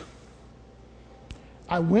race.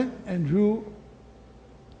 I went and drew,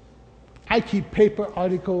 I keep paper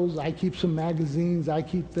articles, I keep some magazines, I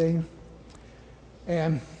keep things.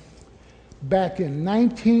 And back in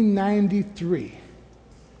 1993,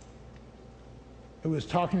 it was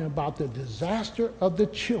talking about the disaster of the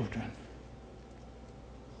children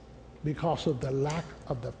because of the lack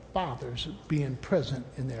of the fathers being present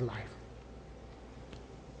in their life.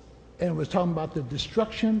 And it was talking about the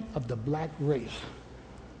destruction of the black race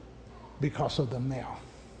because of the male.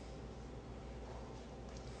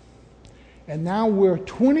 And now we're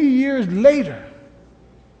 20 years later,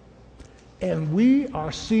 and we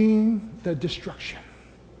are seeing the destruction.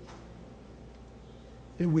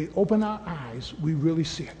 If we open our eyes, we really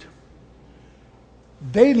see it.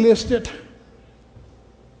 They listed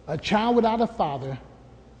a child without a father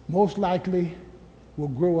most likely will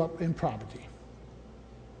grow up in poverty,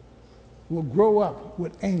 will grow up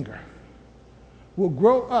with anger, will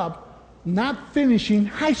grow up not finishing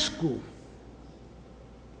high school,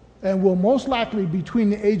 and will most likely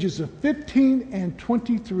between the ages of 15 and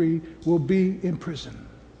 23 will be in prison.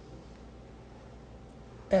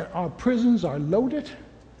 And our prisons are loaded.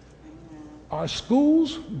 Our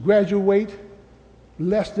schools graduate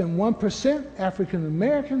less than 1% African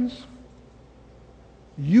Americans.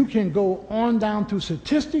 You can go on down through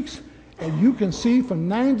statistics, and you can see from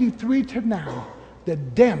 93 to now the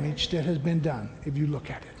damage that has been done if you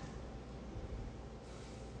look at it.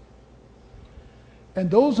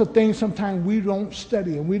 And those are things sometimes we don't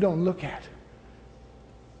study and we don't look at.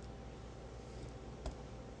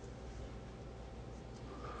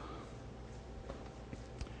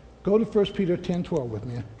 Go to 1 Peter 10:12 with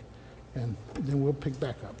me, and then we'll pick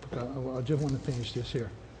back up. I just want to finish this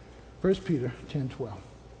here. 1 Peter 10:12.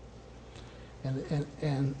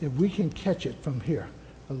 And if we can catch it from here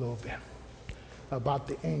a little bit about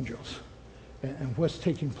the angels and what's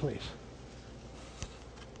taking place.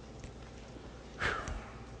 Whew.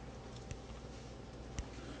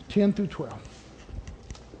 10 through 12.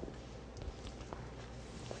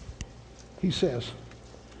 He says,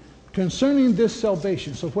 concerning this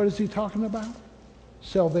salvation. So what is he talking about?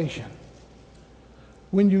 Salvation.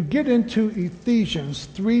 When you get into Ephesians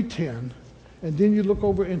 3:10, and then you look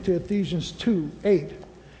over into Ephesians 2:8,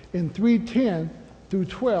 in 3:10 through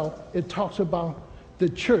 12, it talks about the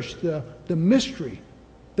church, the mystery,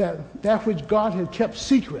 that which God had kept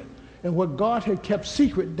secret, and what God had kept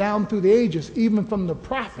secret down through the ages, even from the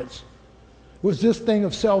prophets, was this thing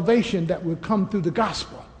of salvation that would come through the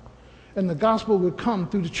gospel. And the gospel would come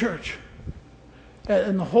through the church.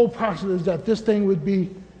 And the whole process is that this thing would be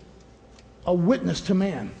a witness to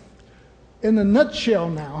man. In a nutshell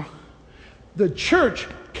now, the church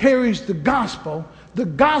carries the gospel. The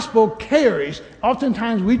gospel carries,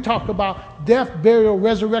 oftentimes we talk about death, burial,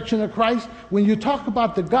 resurrection of Christ. When you talk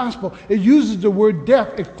about the gospel, it uses the word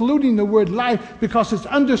death, excluding the word life, because it's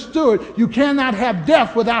understood you cannot have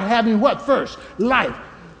death without having what first? Life.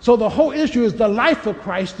 So the whole issue is the life of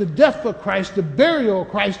Christ, the death of Christ, the burial of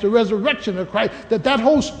Christ, the resurrection of Christ, that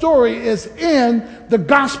whole story is in the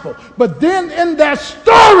gospel. But then in that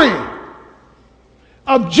story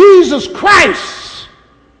of Jesus Christ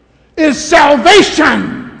is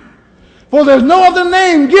salvation. For there's no other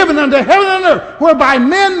name given under heaven and earth whereby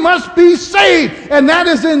men must be saved, and that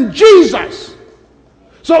is in Jesus.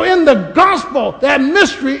 So in the gospel, that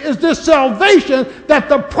mystery is this salvation that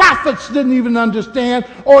the prophets didn't even understand,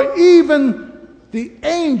 or even the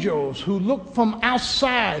angels who look from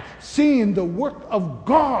outside, seeing the work of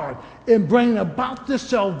God in bringing about this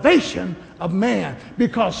salvation of man.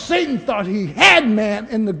 Because Satan thought he had man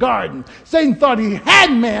in the garden. Satan thought he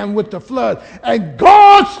had man with the flood. And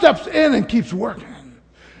God steps in and keeps working.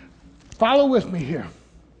 Follow with me here.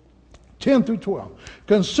 10 through 12.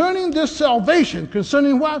 Concerning this salvation,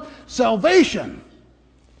 concerning what? Salvation.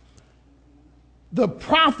 The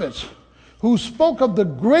prophets who spoke of the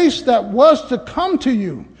grace that was to come to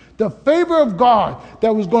you, the favor of God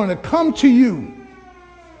that was going to come to you,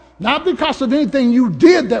 not because of anything you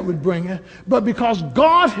did that would bring it, but because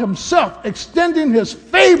God himself extending his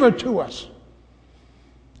favor to us.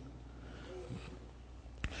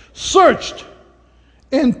 Searched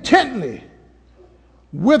intently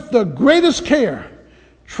with the greatest care,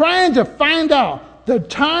 trying to find out the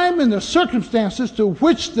time and the circumstances to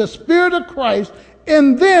which the Spirit of Christ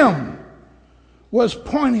in them was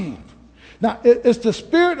pointing. Now, it's the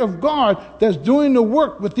Spirit of God that's doing the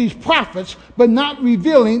work with these prophets, but not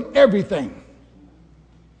revealing everything.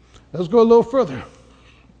 Let's go a little further.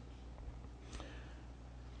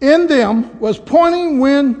 In them was pointing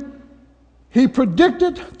when he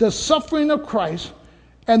predicted the suffering of Christ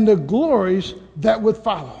and the glories that would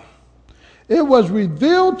follow. It was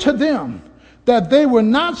revealed to them that they were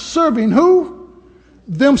not serving who?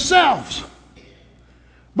 Themselves.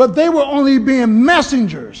 But they were only being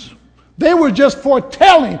messengers. They were just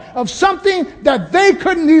foretelling of something that they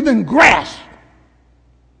couldn't even grasp.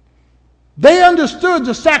 They understood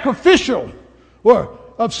the sacrificial, or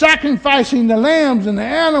of sacrificing the lambs and the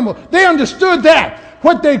animal. They understood that.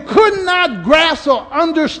 What they could not grasp or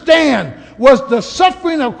understand was the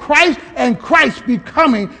suffering of Christ and Christ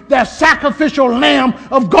becoming that sacrificial lamb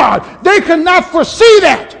of God. They could not foresee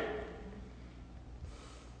that.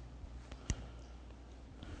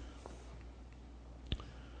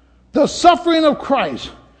 The suffering of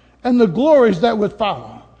Christ and the glories that would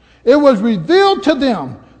follow. It was revealed to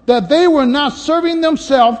them that they were not serving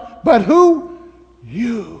themselves, but who?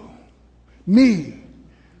 You, me,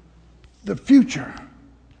 the future.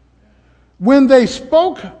 When they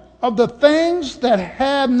spoke of the things that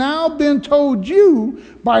have now been told you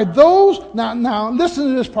by those, now listen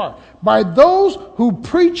to this part, by those who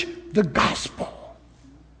preach the gospel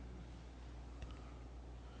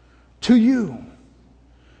to you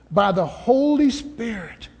by the Holy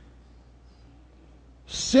Spirit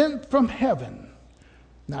sent from heaven.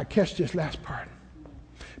 Now catch this last part.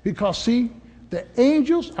 Because see, the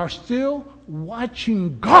angels are still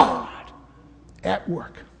watching God at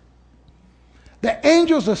work. The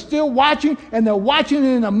angels are still watching, and they're watching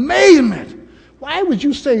in amazement. Why would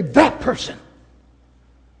you save that person?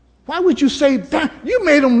 Why would you save that? You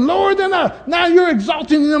made them lower than us. Now you're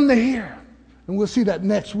exalting them to here. And we'll see that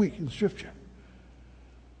next week in Scripture.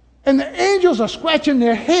 And the angels are scratching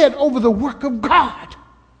their head over the work of God.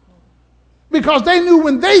 Because they knew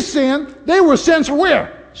when they sinned, they were sent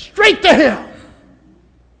where? Straight to hell.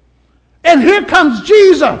 And here comes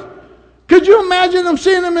Jesus. Could you imagine them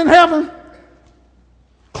seeing him in heaven?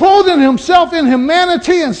 Clothing himself in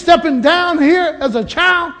humanity and stepping down here as a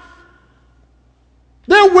child?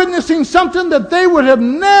 They're witnessing something that they would have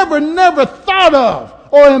never thought of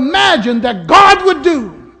or imagined that God would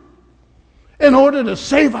do in order to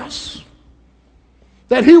save us.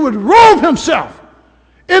 That he would robe himself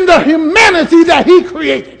in the humanity that he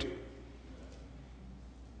created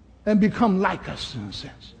and become like us in a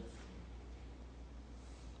sense.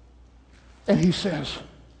 And he says,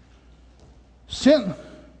 sent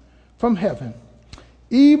from heaven,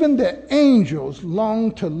 even the angels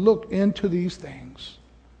long to look into these things.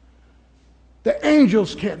 The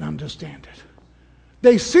angels can't understand it.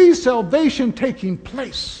 They see salvation taking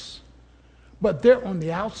place, but they're on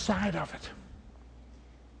the outside of it.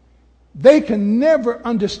 They can never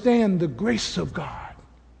understand the grace of God,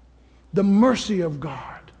 the mercy of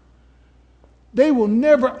God. They will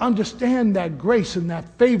never understand that grace and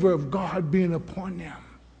that favor of God being upon them.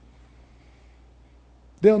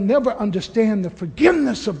 They'll never understand the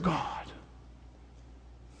forgiveness of God.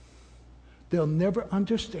 They'll never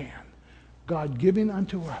understand God giving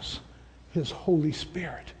unto us his Holy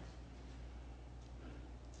Spirit.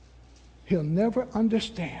 He'll never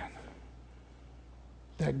understand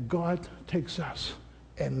that God takes us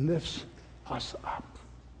and lifts us up.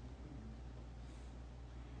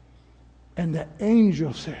 And the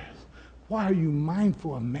angel says, why are you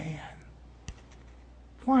mindful of man?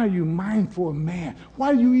 Why are you mindful of man?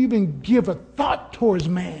 Why do you even give a thought towards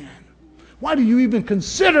man? Why do you even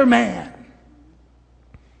consider man?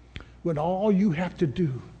 When all you have to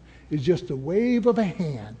do is just a wave of a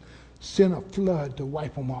hand, send a flood to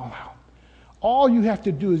wipe them all out. All you have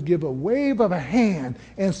to do is give a wave of a hand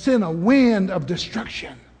and send a wind of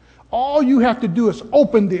destruction. All you have to do is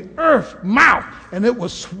open the earth's mouth and it will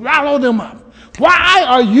swallow them up. Why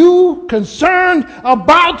are you concerned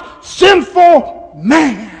about sinful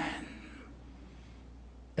man?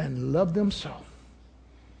 And love them so.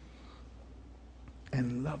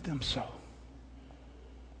 And love them so.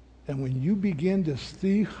 And when you begin to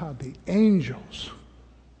see how the angels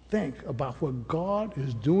think about what God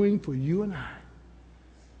is doing for you and I,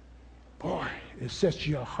 boy, it sets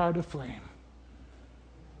your heart aflame.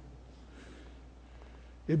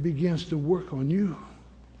 It begins to work on you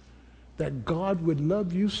that God would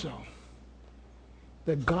love you so,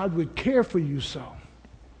 that God would care for you so,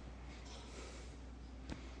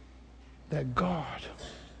 that God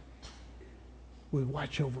would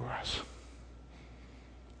watch over us.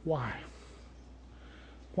 Why?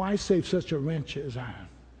 Why save such a wretch as I am?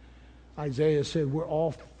 Isaiah said we're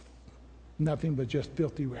all nothing but just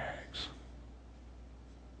filthy rags.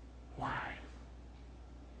 Why?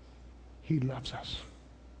 He loves us.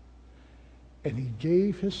 And he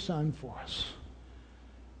gave his son for us.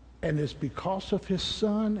 And it's because of his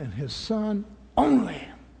son and his son only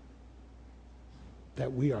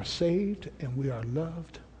that we are saved and we are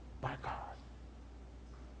loved by God.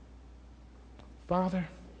 Father,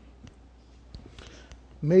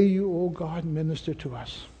 may you, O God, minister to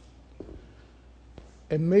us.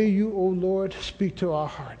 And may you, O Lord, speak to our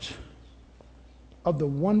hearts of the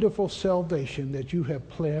wonderful salvation that you have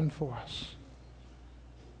planned for us.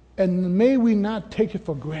 And may we not take it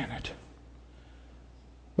for granted.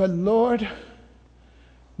 But Lord,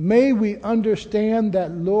 may we understand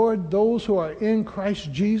that, Lord, those who are in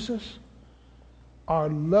Christ Jesus are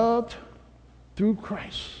loved through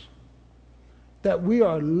Christ. That we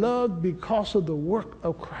are loved because of the work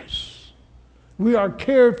of Christ. We are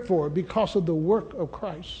cared for because of the work of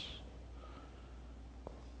Christ.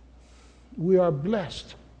 We are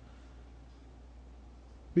blessed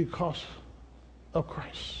because of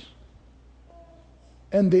Christ.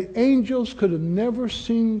 And the angels could have never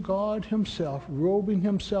seen God himself robing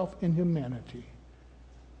himself in humanity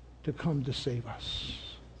to come to save us.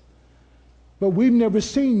 But we've never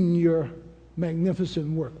seen your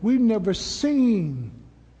magnificent work. We've never seen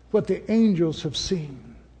what the angels have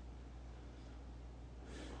seen.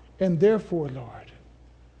 And therefore, Lord,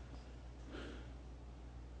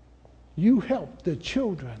 you help the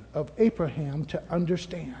children of Abraham to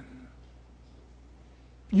understand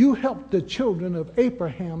You helped the children of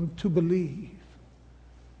Abraham to believe.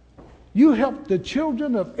 You helped the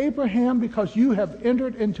children of Abraham because you have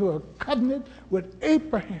entered into a covenant with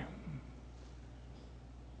Abraham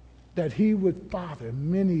that he would father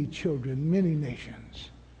many children, many nations.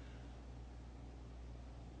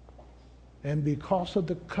 And because of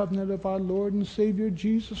the covenant of our Lord and Savior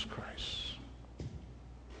Jesus Christ,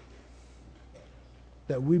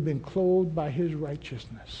 that we've been clothed by his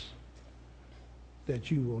righteousness,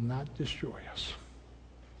 that you will not destroy us,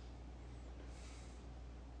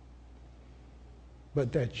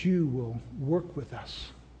 but that you will work with us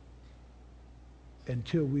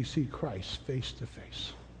until we see Christ face to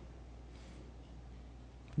face.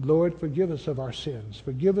 Lord, forgive us of our sins.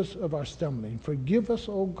 Forgive us of our stumbling. Forgive us,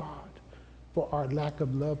 O God, for our lack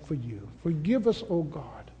of love for you. Forgive us, O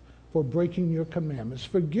God, for breaking your commandments.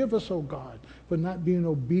 Forgive us, O God, for not being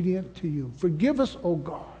obedient to you. Forgive us, O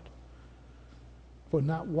God, for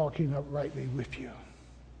not walking uprightly with you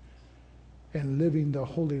and living the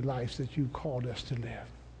holy lives that you called us to live.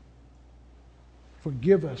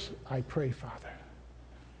 Forgive us, I pray, Father,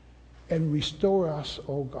 and restore us,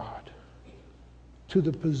 O God, to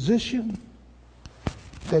the position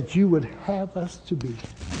that you would have us to be,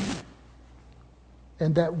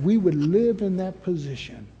 and that we would live in that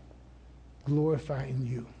position, glorifying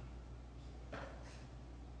you.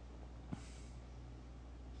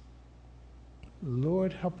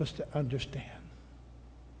 Lord, help us to understand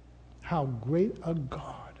how great a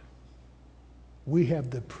God we have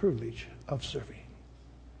the privilege of serving.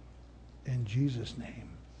 In Jesus' name,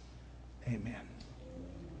 amen.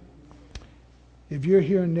 If you're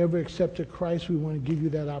here and never accepted Christ, we want to give you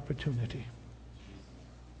that opportunity.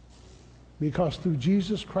 Because through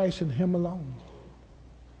Jesus Christ and him alone,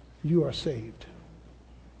 you are saved.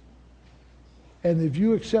 And if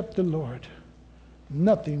you accept the Lord,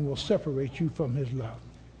 nothing will separate you from his love.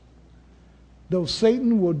 Though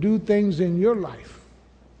Satan will do things in your life,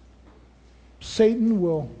 Satan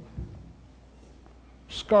will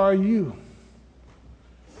scar you.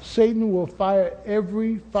 Satan will fire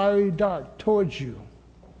every fiery dart towards you.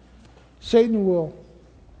 Satan will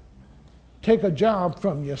take a job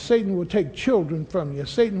from you. Satan will take children from you.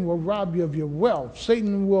 Satan will rob you of your wealth.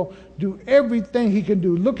 Satan will do everything he can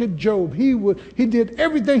do. Look at Job. He did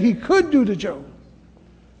everything he could do to Job.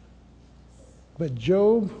 But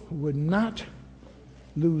Job would not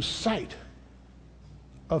lose sight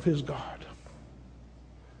of his God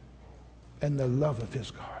and the love of his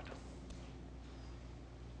God.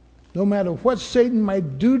 No matter what Satan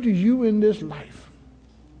might do to you in this life,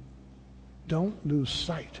 don't lose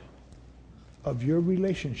sight of your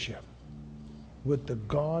relationship with the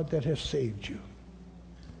God that has saved you.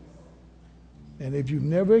 And if you've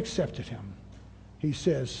never accepted him, he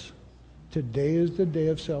says, today is the day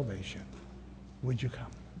of salvation. Would you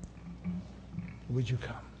come? Would you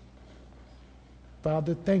come?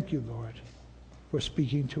 Father, thank you, Lord, for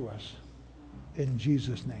speaking to us. In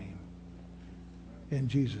Jesus' name. In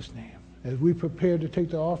Jesus' name. As we prepare to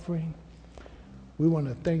take the offering, we want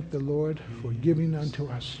to thank the Lord for giving unto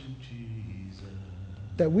us,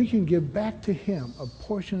 that we can give back to him a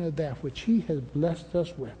portion of that which he has blessed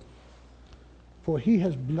us with. For he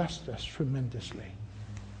has blessed us tremendously.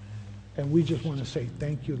 And we just want to say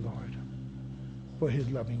thank you, Lord, for his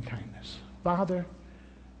loving kindness. Father,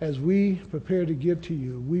 as we prepare to give to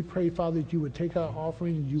you, we pray, Father, that you would take our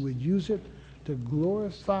offering and you would use it to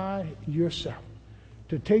glorify yourself,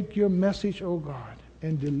 to take your message, oh God,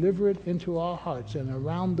 and deliver it into our hearts and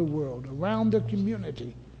around the world, around the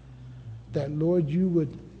community, that, Lord, you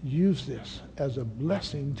would use this as a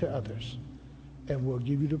blessing to others. And we'll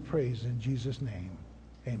give you the praise in Jesus' name.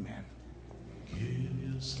 Amen. Give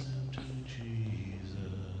yourself to Jesus.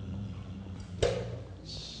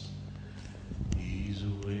 He's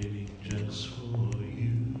waiting just for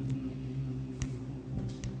you.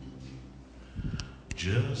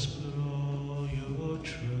 Just put all your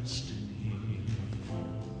trust in him.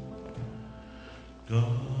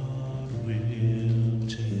 God will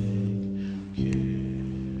take care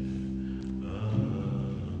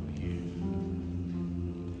of you.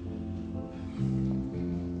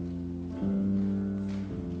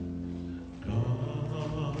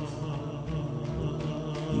 God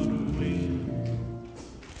will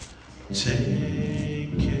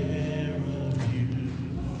take care of you.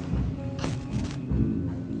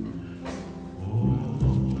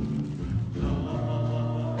 Oh,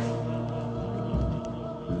 God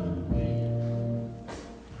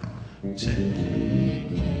will take